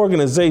one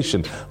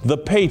organization, the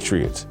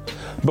Patriots,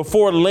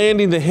 before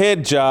landing the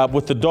head job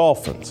with the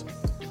Dolphins.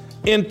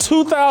 In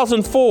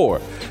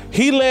 2004,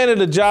 he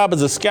landed a job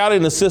as a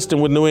scouting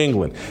assistant with New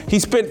England. He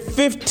spent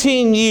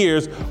 15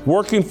 years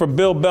working for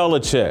Bill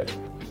Belichick.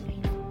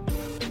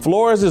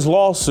 Flores'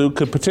 lawsuit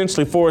could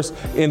potentially force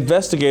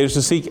investigators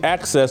to seek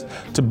access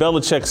to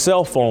Belichick's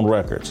cell phone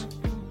records.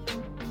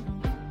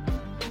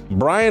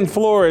 Brian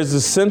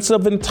Flores' sense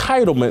of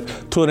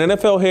entitlement to an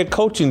NFL head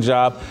coaching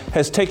job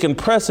has taken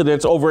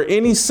precedence over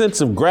any sense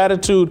of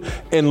gratitude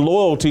and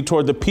loyalty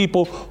toward the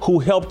people who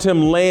helped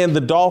him land the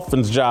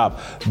Dolphins job,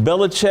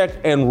 Belichick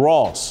and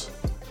Ross.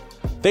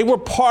 They were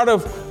part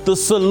of the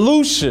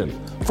solution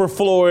for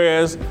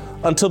Flores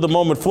until the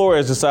moment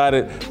Flores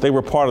decided they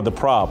were part of the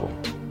problem.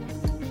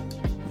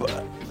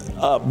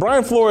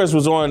 Brian Flores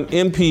was on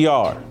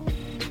NPR,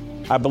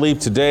 I believe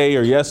today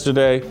or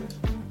yesterday,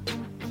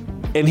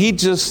 and he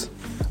just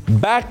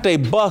backed a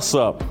bus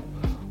up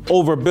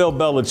over Bill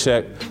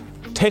Belichick.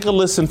 Take a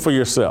listen for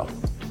yourself.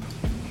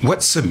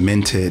 What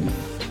cemented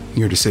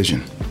your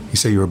decision? You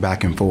say you were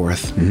back and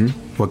forth. Mm-hmm.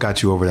 What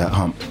got you over that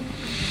hump?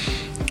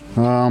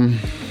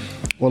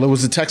 Well, it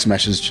was a text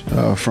message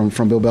from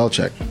Bill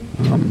Belichick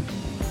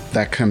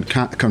that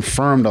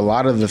confirmed a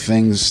lot of the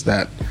things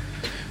that,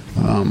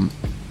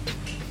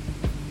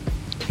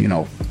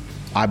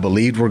 I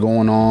believed were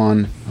going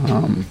on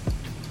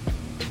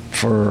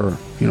for,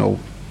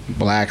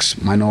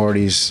 blacks,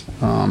 minorities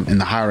in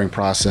the hiring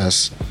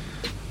process,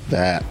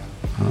 that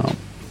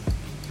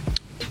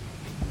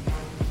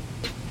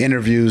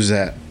interviews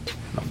that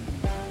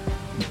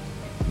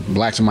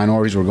blacks and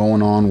minorities were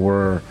going on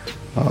were,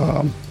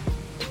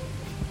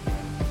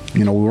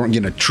 we weren't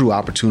getting a true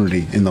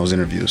opportunity in those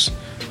interviews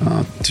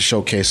to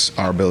showcase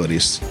our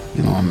abilities,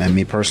 and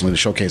me personally to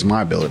showcase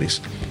my abilities.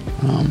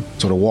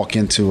 So to walk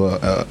into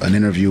an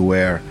interview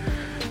where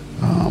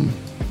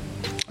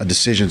a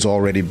decision's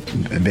already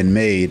been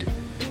made,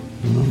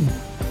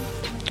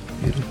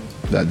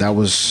 that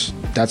was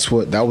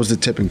the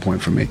tipping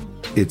point for me.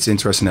 It's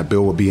interesting that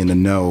Bill will be in the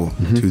know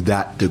to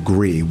that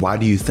degree. Why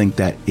do you think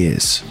that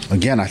is?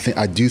 Again,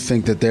 I do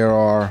think that there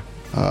are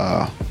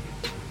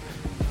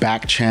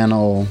back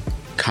channel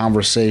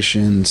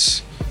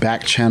conversations,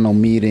 back channel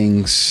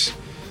meetings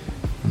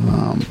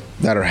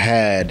that are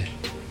had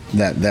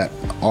that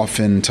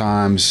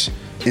oftentimes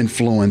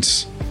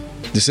influence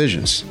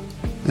decisions.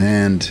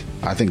 And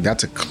I think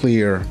that's a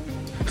clear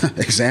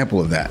example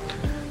of that.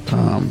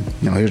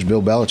 Here's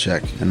Bill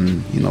Belichick,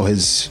 and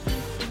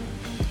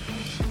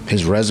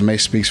his resume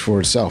speaks for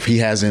itself. He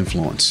has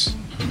influence.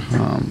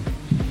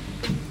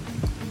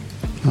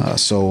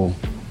 So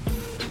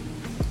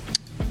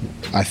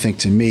I think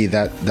to me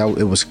that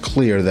it was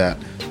clear that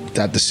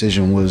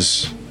decision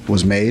was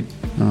was made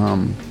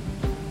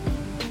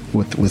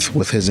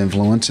with his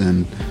influence,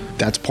 and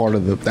that's part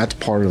of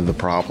the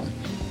problem.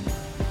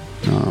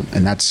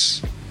 And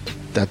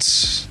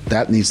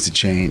that needs to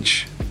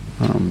change.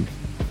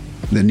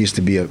 There needs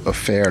to be a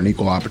fair and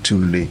equal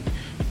opportunity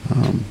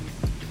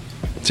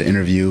to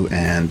interview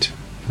and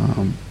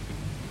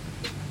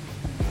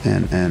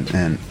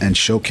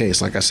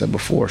showcase, like I said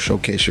before,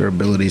 showcase your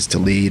abilities to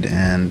lead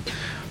and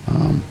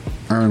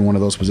earn one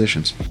of those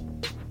positions.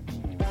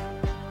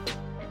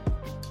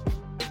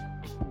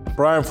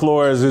 Brian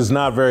Flores is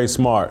not very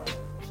smart.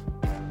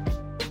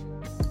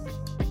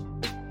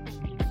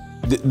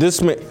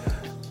 This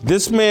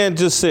man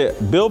just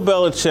said Bill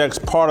Belichick's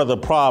part of the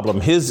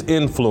problem, his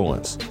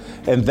influence,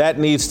 and that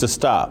needs to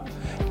stop.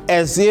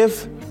 As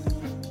if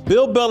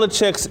Bill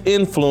Belichick's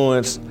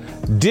influence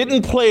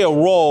didn't play a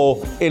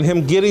role in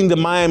him getting the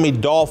Miami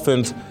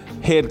Dolphins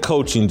head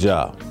coaching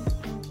job.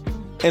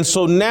 And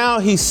so now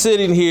he's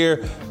sitting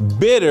here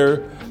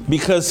bitter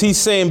because he's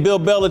saying Bill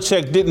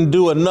Belichick didn't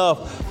do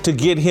enough to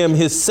get him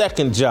his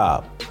second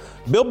job.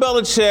 Bill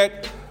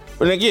Belichick,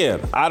 and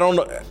again, I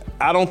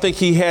don't think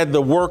he had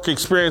the work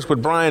experience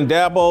with Brian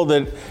Daboll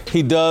that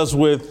he does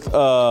with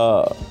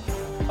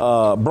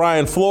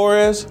Brian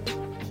Flores.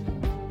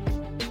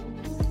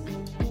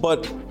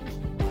 But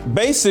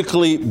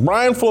basically,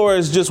 Brian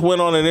Flores just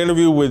went on an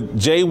interview with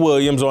Jay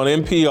Williams on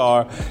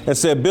NPR and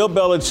said Bill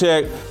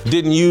Belichick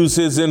didn't use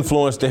his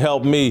influence to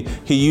help me.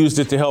 He used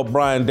it to help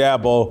Brian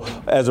Daboll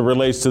as it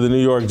relates to the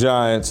New York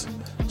Giants.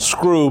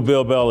 Screw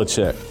Bill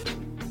Belichick.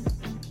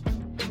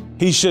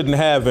 He shouldn't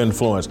have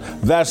influence.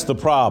 That's the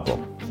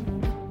problem.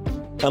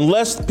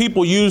 Unless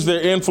people use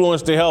their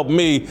influence to help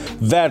me,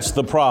 that's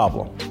the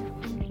problem.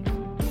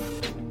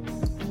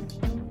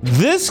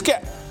 This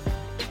guy.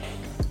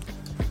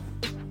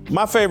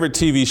 My favorite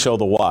TV show,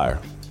 The Wire.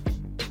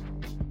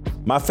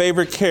 My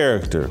favorite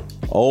character,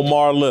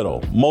 Omar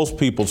Little, most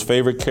people's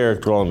favorite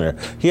character on there.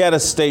 He had a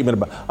statement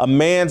about a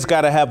man's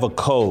got to have a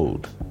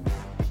code.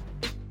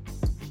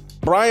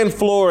 Brian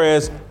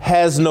Flores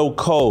has no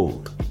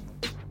code,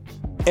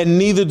 and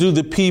neither do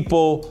the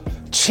people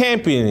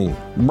championing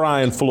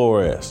Brian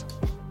Flores.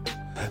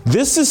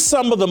 This is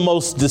some of the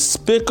most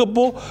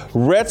despicable,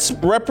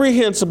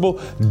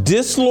 reprehensible,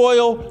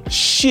 disloyal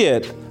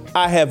shit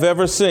I have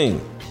ever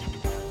seen.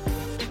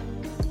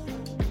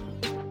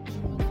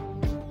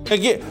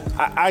 Again,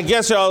 I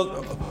guess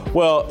y'all,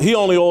 well, he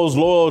only owes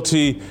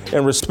loyalty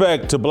and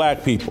respect to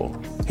black people.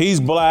 He's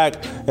black,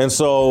 and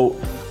so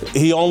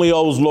he only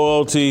owes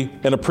loyalty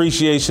and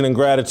appreciation and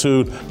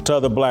gratitude to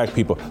other black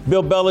people.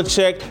 Bill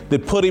Belichick,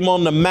 that put him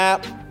on the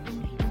map,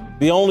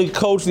 the only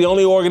coach, the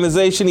only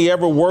organization he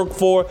ever worked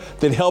for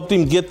that helped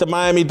him get the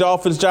Miami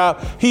Dolphins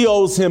job, he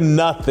owes him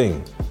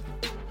nothing.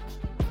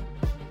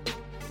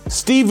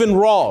 Stephen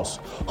Ross,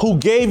 who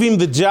gave him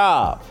the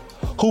job,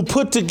 who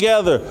put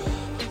together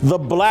the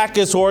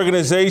blackest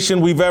organization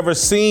we've ever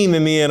seen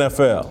in the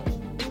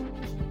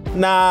NFL.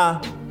 Nah,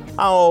 I don't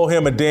owe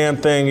him a damn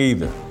thing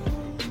either.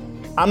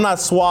 I'm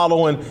not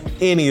swallowing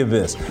any of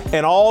this.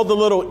 And all the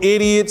little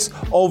idiots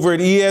over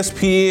at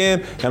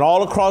ESPN and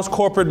all across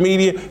corporate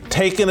media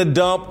taking a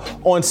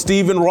dump on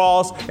Stephen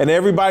Ross and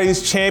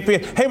everybody's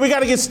champion. Hey, we got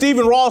to get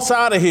Stephen Ross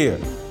out of here.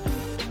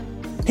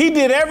 He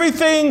did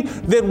everything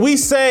that we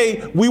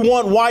say we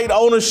want white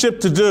ownership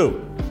to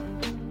do.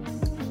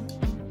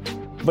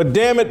 But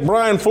damn it,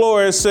 Brian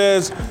Flores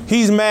says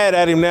he's mad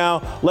at him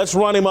now. Let's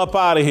run him up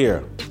out of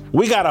here.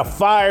 We got to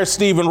fire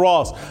Stephen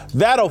Ross.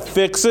 That'll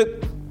fix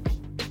it.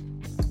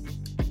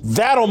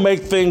 That'll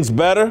make things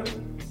better.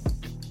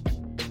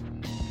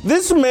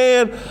 This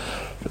man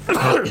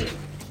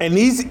and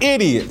these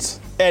idiots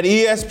at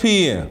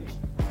ESPN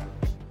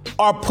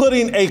are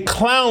putting a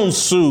clown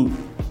suit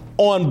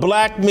on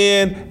black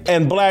men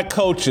and black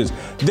coaches.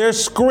 They're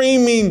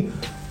screaming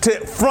to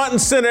front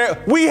and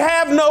center, we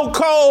have no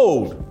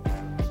code.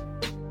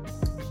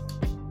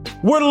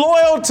 We're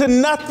loyal to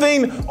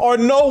nothing or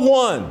no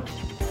one.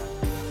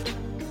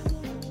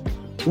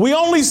 We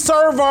only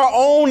serve our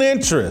own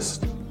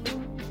interest.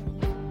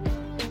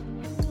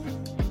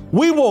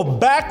 We will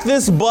back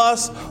this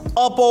bus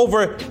up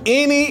over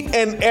any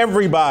and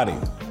everybody.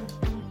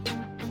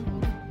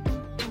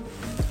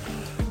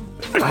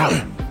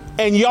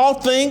 And y'all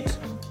think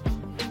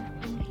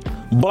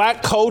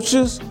black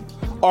coaches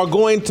are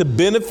going to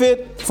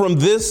benefit from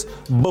this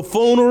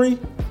buffoonery,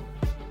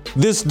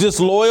 this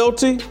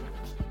disloyalty?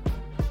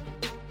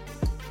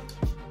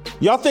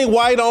 Y'all think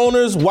white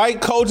owners,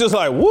 white coaches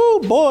like, woo,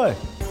 boy.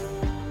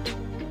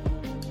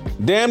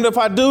 Damned if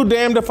I do,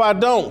 damned if I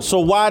don't. So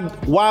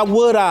why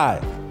would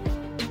I?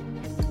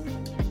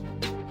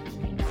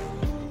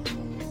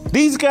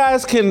 These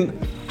guys can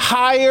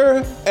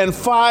hire and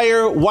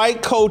fire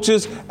white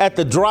coaches at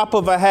the drop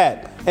of a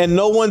hat, and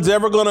no one's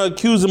ever going to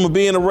accuse them of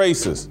being a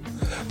racist.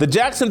 The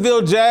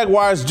Jacksonville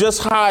Jaguars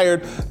just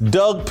hired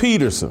Doug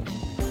Peterson.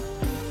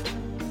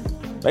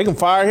 They can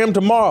fire him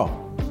tomorrow.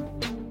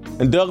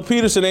 And Doug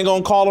Peterson ain't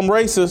gonna call him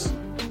racist.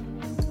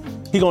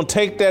 He gonna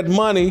take that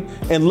money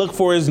and look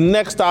for his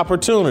next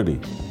opportunity.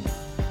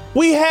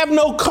 We have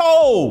no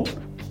code.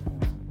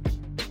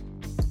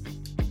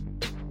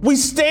 We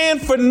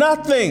stand for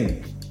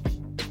nothing.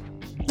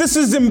 This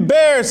is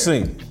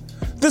embarrassing.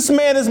 This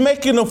man is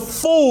making a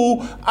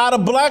fool out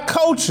of black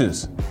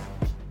coaches.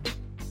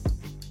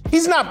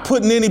 He's not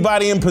putting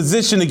anybody in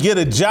position to get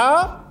a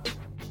job.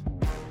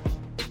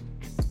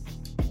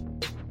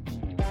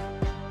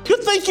 You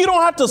think you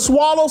don't have to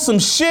swallow some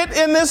shit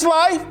in this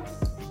life?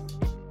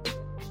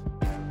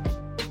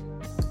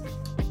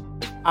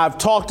 I've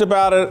talked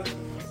about it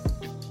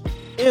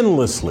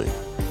endlessly.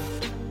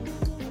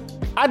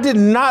 I did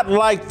not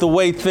like the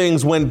way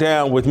things went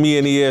down with me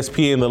and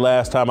ESPN the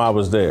last time I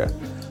was there.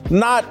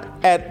 Not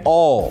at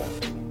all.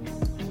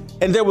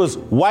 And there was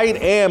white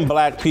and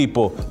black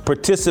people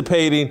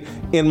participating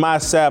in my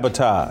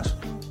sabotage.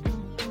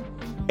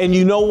 And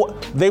you know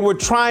what? They were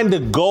trying to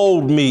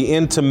goad me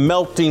into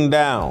melting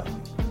down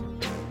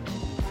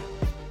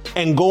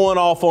and going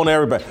off on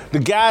everybody. The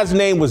guy's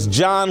name was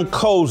John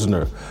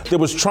Kozner that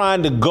was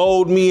trying to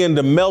goad me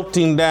into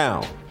melting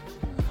down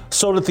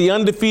so that the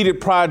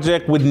Undefeated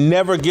Project would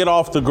never get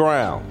off the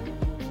ground.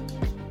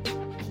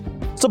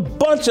 It's a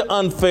bunch of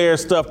unfair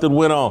stuff that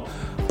went on,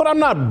 but I'm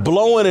not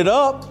blowing it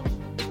up.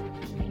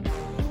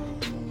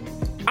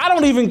 I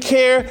don't even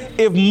care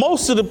if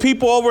most of the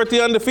people over at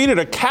the Undefeated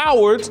are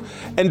cowards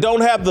and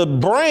don't have the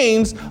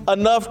brains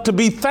enough to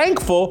be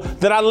thankful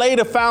that I laid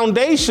a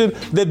foundation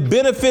that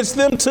benefits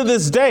them to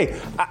this day.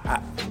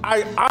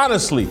 I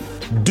honestly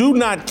do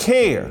not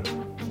care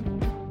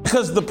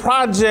because the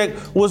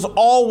project was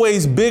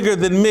always bigger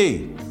than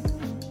me.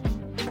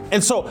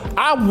 And so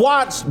I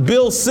watched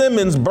Bill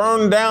Simmons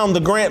burn down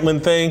the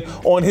Grantland thing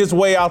on his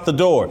way out the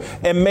door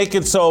and make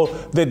it so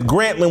that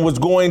Grantland was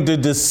going to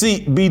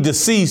be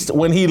deceased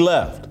when he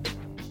left.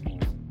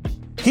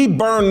 He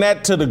burned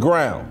that to the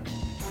ground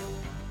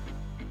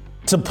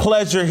to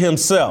pleasure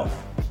himself.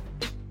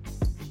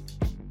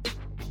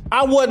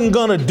 I wasn't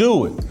gonna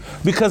do it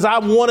because I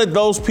wanted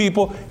those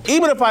people,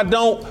 even if I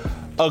don't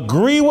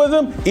agree with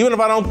them, even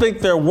if I don't think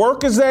their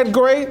work is that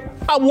great,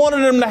 I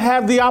wanted them to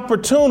have the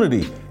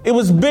opportunity. It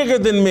was bigger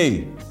than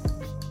me.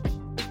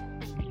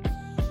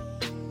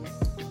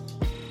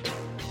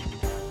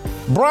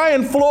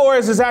 Brian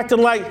Flores is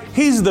acting like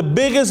he's the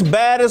biggest,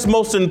 baddest,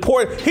 most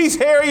important. He's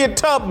Harriet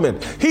Tubman.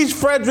 He's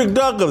Frederick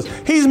Douglass.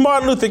 He's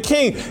Martin Luther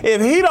King.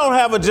 If he don't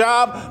have a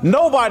job,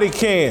 nobody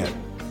can.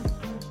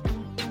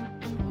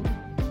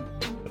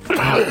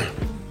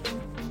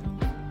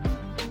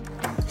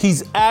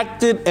 He's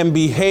acted and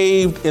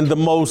behaved in the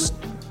most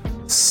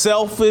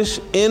selfish,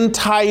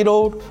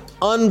 entitled,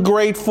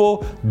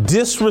 ungrateful,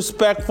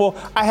 disrespectful.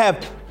 I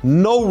have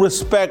no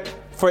respect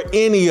for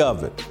any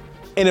of it.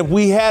 And if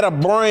we had a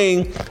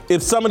brain,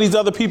 if some of these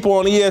other people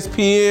on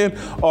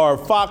ESPN or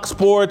Fox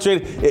Sports or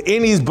any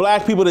of these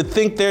black people that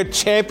think they're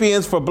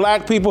champions for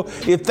black people,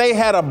 if they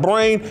had a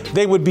brain,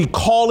 they would be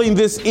calling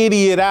this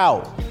idiot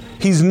out.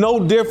 He's no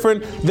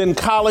different than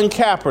Colin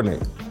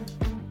Kaepernick.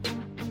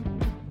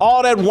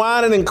 All that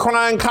whining and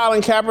crying Colin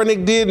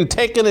Kaepernick did and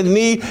taking a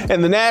knee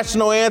and the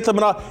national anthem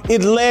and all,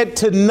 it led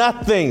to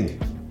nothing.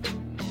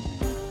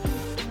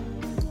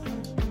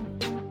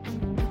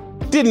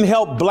 Didn't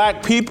help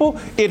black people.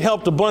 It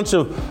helped a bunch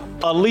of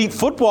elite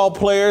football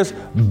players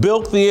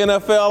bilk the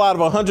NFL out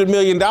of $100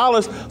 million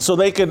so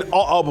they could,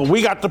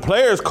 we got the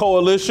Players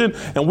Coalition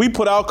and we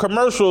put out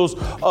commercials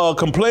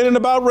complaining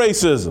about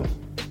racism.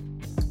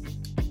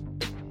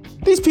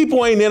 These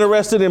people ain't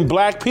interested in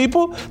black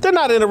people. They're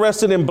not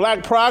interested in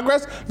black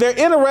progress. They're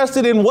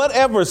interested in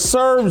whatever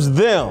serves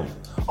them.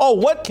 Oh,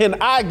 what can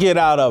I get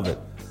out of it?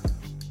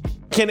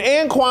 Can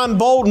Anquan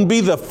Bolden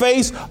be the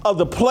face of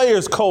the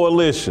Players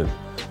Coalition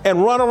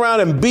and run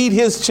around and beat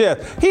his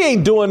chest? He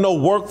ain't doing no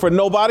work for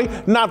nobody,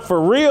 not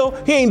for real.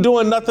 He ain't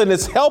doing nothing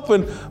that's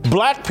helping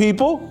black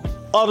people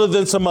other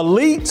than some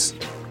elites.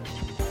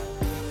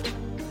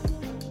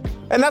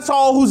 And that's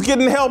all who's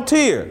getting helped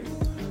here.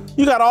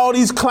 You got all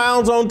these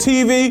clowns on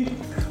TV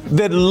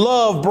that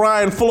love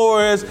Brian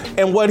Flores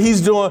and what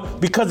he's doing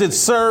because it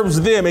serves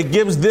them. It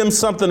gives them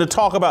something to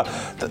talk about.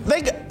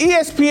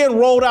 ESPN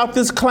rolled out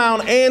this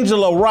clown,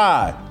 Angela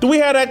Rye. Do we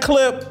have that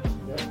clip?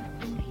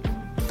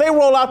 They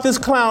roll out this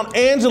clown,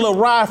 Angela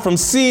Rye from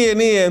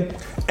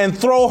CNN, and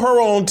throw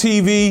her on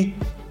TV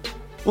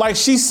like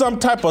she's some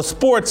type of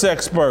sports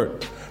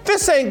expert.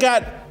 This ain't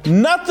got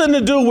nothing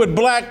to do with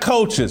black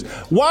coaches.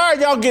 Why are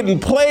y'all getting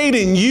played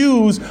and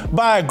used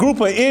by a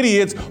group of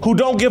idiots who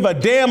don't give a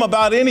damn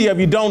about any of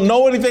you, don't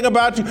know anything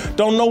about you,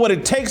 don't know what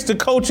it takes to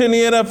coach in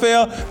the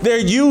NFL? They're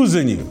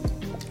using you.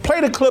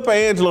 Play the clip of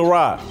Angela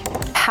Rye.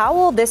 How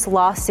will this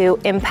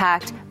lawsuit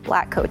impact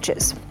black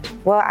coaches?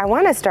 Well, I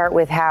want to start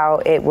with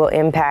how it will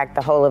impact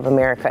the whole of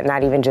America,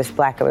 not even just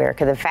Black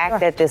America. The fact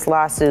that this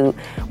lawsuit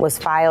was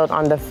filed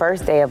on the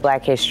first day of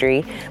Black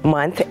History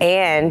Month,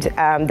 and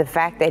the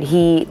fact that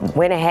he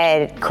went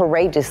ahead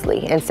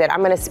courageously and said, I'm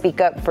going to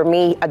speak up for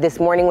me. This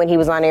morning when he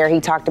was on air,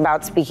 he talked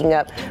about speaking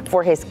up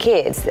for his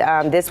kids.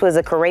 This was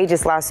a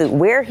courageous lawsuit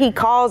where he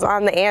calls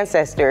on the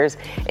ancestors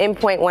in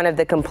point one of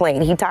the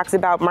complaint. He talks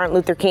about Martin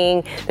Luther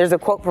King. There's a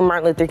quote from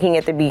Martin Luther King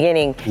at the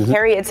beginning.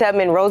 Harriet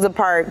Tubman, Rosa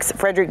Parks,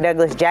 Frederick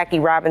Douglass, Jack Jackie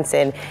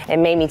Robinson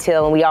and Mamie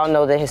Till, and we all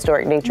know the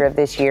historic nature of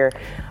this year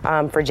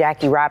for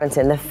Jackie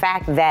Robinson. The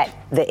fact that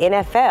the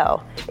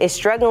NFL is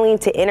struggling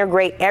to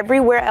integrate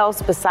everywhere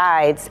else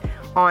besides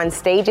on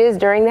stages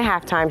during the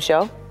halftime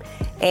show,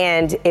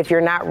 and if you're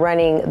not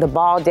running the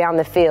ball down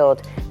the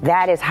field,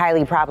 that is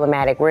highly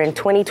problematic. We're in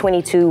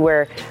 2022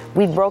 where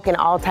we've broken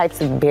all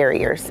types of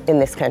barriers in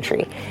this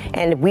country.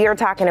 And we are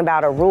talking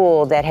about a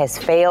rule that has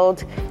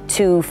failed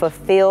to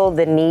fulfill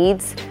the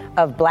needs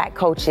of black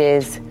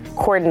coaches,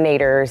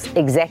 coordinators,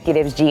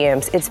 executives,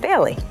 GMs. It's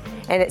failing.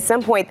 And at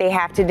some point they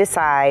have to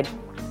decide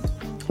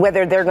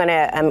whether they're going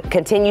to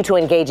continue to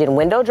engage in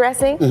window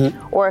dressing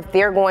or if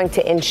they're going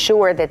to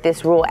ensure that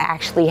this rule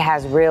actually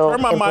has real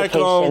Turn my mic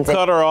on,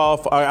 cut her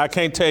off. I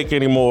can't take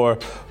any more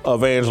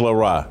of Angela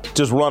Rye.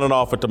 Just running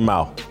off at the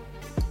mouth.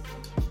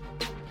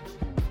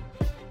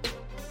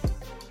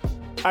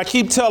 I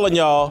keep telling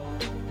y'all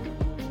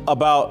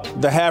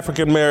about the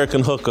African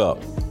American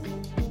hookup.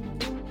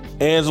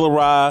 Angela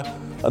Rye,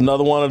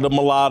 another one of the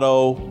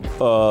mulatto.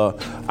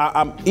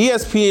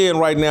 ESPN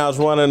right now is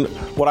running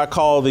what I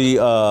call the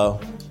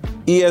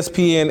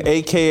ESPN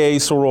AKA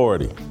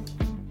sorority.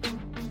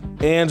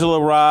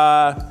 Angela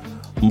Rye,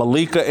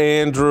 Malika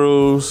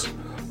Andrews,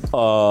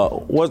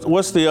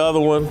 what's the other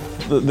one?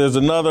 There's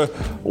another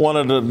one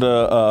of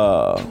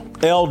the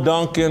Elle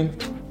Duncan,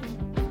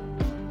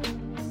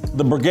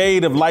 the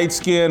Brigade of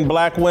Light-Skinned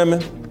Black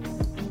Women,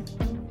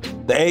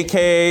 the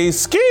AKA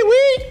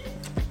Ski-Wee.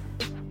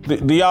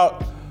 Do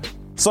y'all,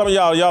 some of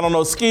y'all don't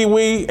know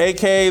Ski-Wee,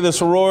 AKA the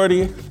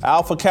sorority,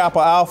 Alpha Kappa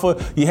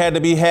Alpha. You had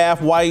to be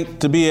half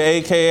white to be an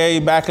AKA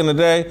back in the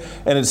day,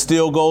 and it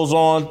still goes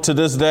on to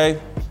this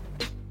day.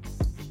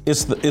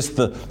 It's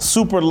the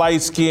super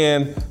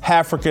light-skinned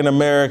African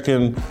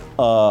American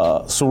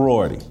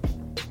sorority.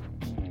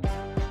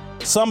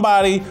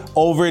 Somebody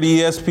over at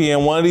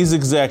ESPN, one of these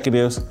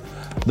executives,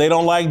 they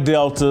don't like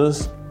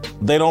deltas,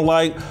 they don't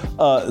like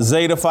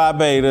Zeta Phi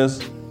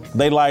Betas,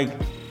 they like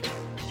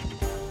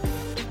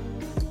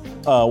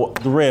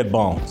the red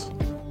bones.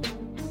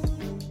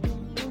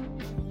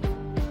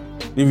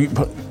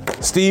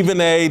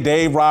 Stephen A.,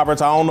 Dave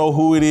Roberts, I don't know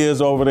who it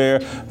is over there.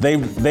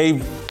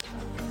 They've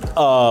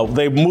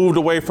moved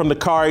away from the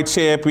Kari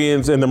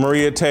Champions and the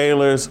Maria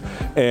Taylors,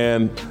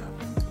 and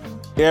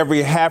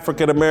every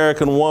African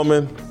American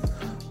woman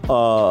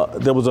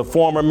that was a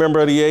former member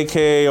of the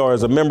AKA or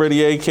is a member of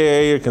the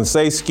AKA or can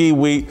say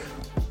ski-wheat,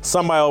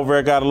 somebody over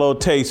there got a little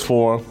taste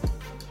for them.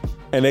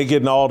 And they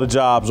getting all the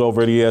jobs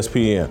over at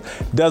ESPN.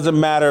 Doesn't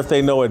matter if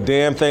they know a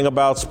damn thing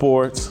about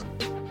sports.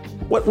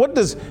 What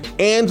does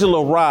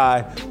Angela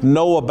Rye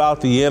know about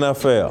the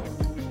NFL?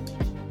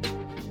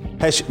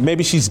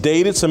 Maybe she's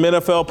dated some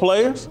NFL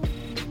players?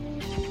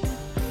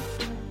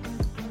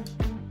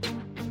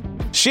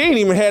 She ain't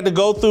even had to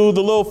go through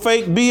the little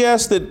fake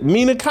BS that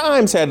Mina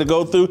Kimes had to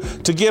go through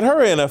to get her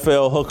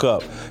NFL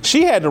hookup.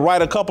 She had to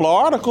write a couple of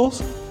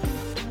articles.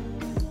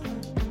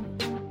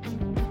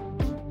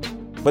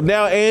 But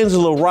now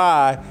Angela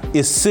Rye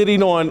is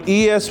sitting on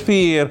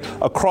ESPN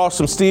across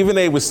from Stephen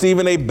A. with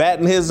Stephen A.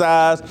 batting his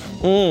eyes,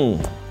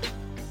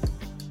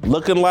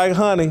 looking like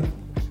honey.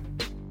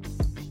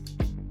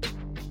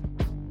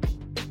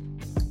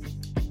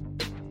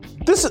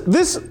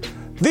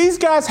 These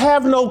guys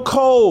have no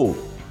code.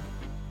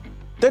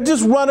 They're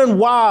just running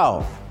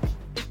wild.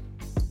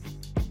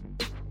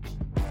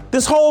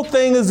 This whole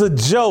thing is a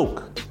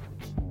joke.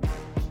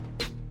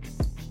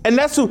 And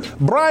that's who,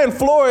 Brian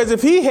Flores,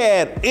 if he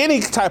had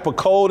any type of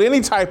code, any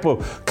type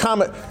of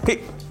comment,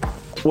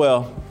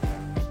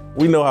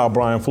 we know how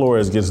Brian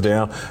Flores gets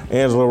down.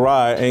 Angela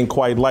Rye ain't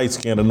quite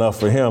light-skinned enough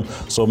for him,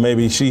 so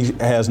maybe she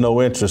has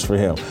no interest for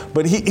him.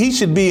 But he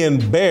should be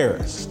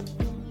embarrassed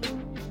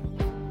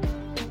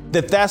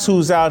that that's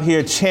who's out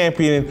here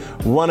championing,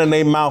 running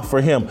their mouth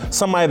for him.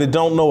 Somebody that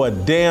don't know a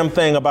damn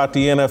thing about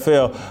the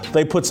NFL,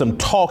 they put some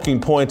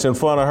talking points in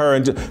front of her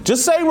and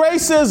just say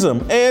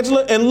racism,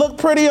 Angela, and look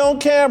pretty on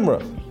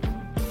camera.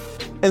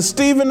 And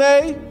Stephen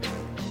A.,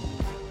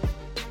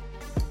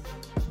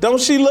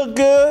 don't she look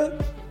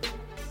good?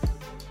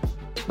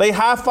 They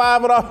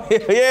high-fiving off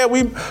here. Yeah,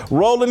 we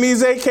rolling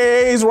these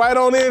AKAs right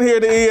on in here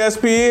to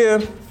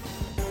ESPN.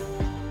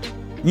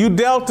 You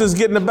Deltas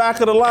get in the back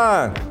of the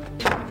line.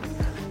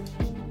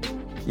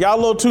 Y'all a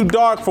little too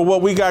dark for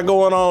what we got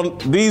going on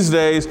these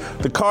days.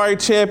 The Kari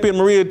Champion,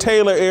 Maria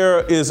Taylor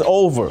era is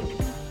over.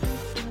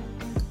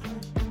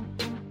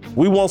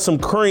 We want some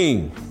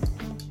cream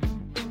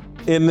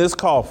in this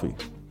coffee.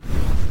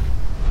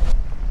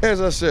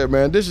 As I said,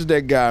 man, this is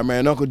that guy,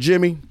 man, Uncle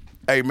Jimmy.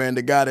 Hey, man,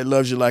 the guy that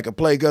loves you like a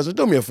play cousin.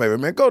 Do me a favor,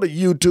 man. Go to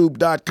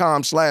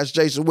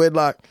youtube.com/Jason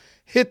Whitlock.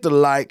 Hit the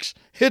likes,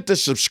 hit the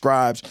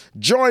subscribes,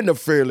 join the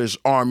Fearless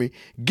Army,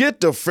 get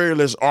the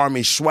Fearless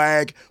Army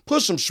swag,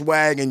 put some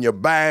swag in your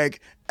bag.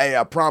 Hey,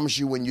 I promise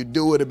you when you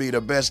do it, it'll be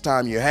the best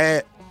time you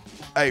had.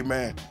 Hey,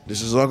 man,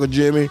 this is Uncle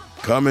Jimmy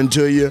coming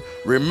to you.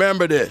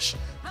 Remember this.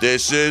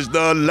 This is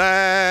the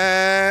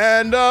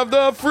land of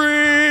the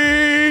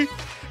free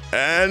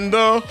and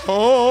the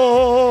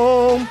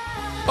home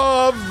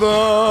of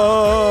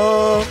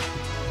the...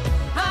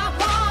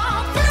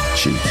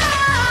 Chiefs.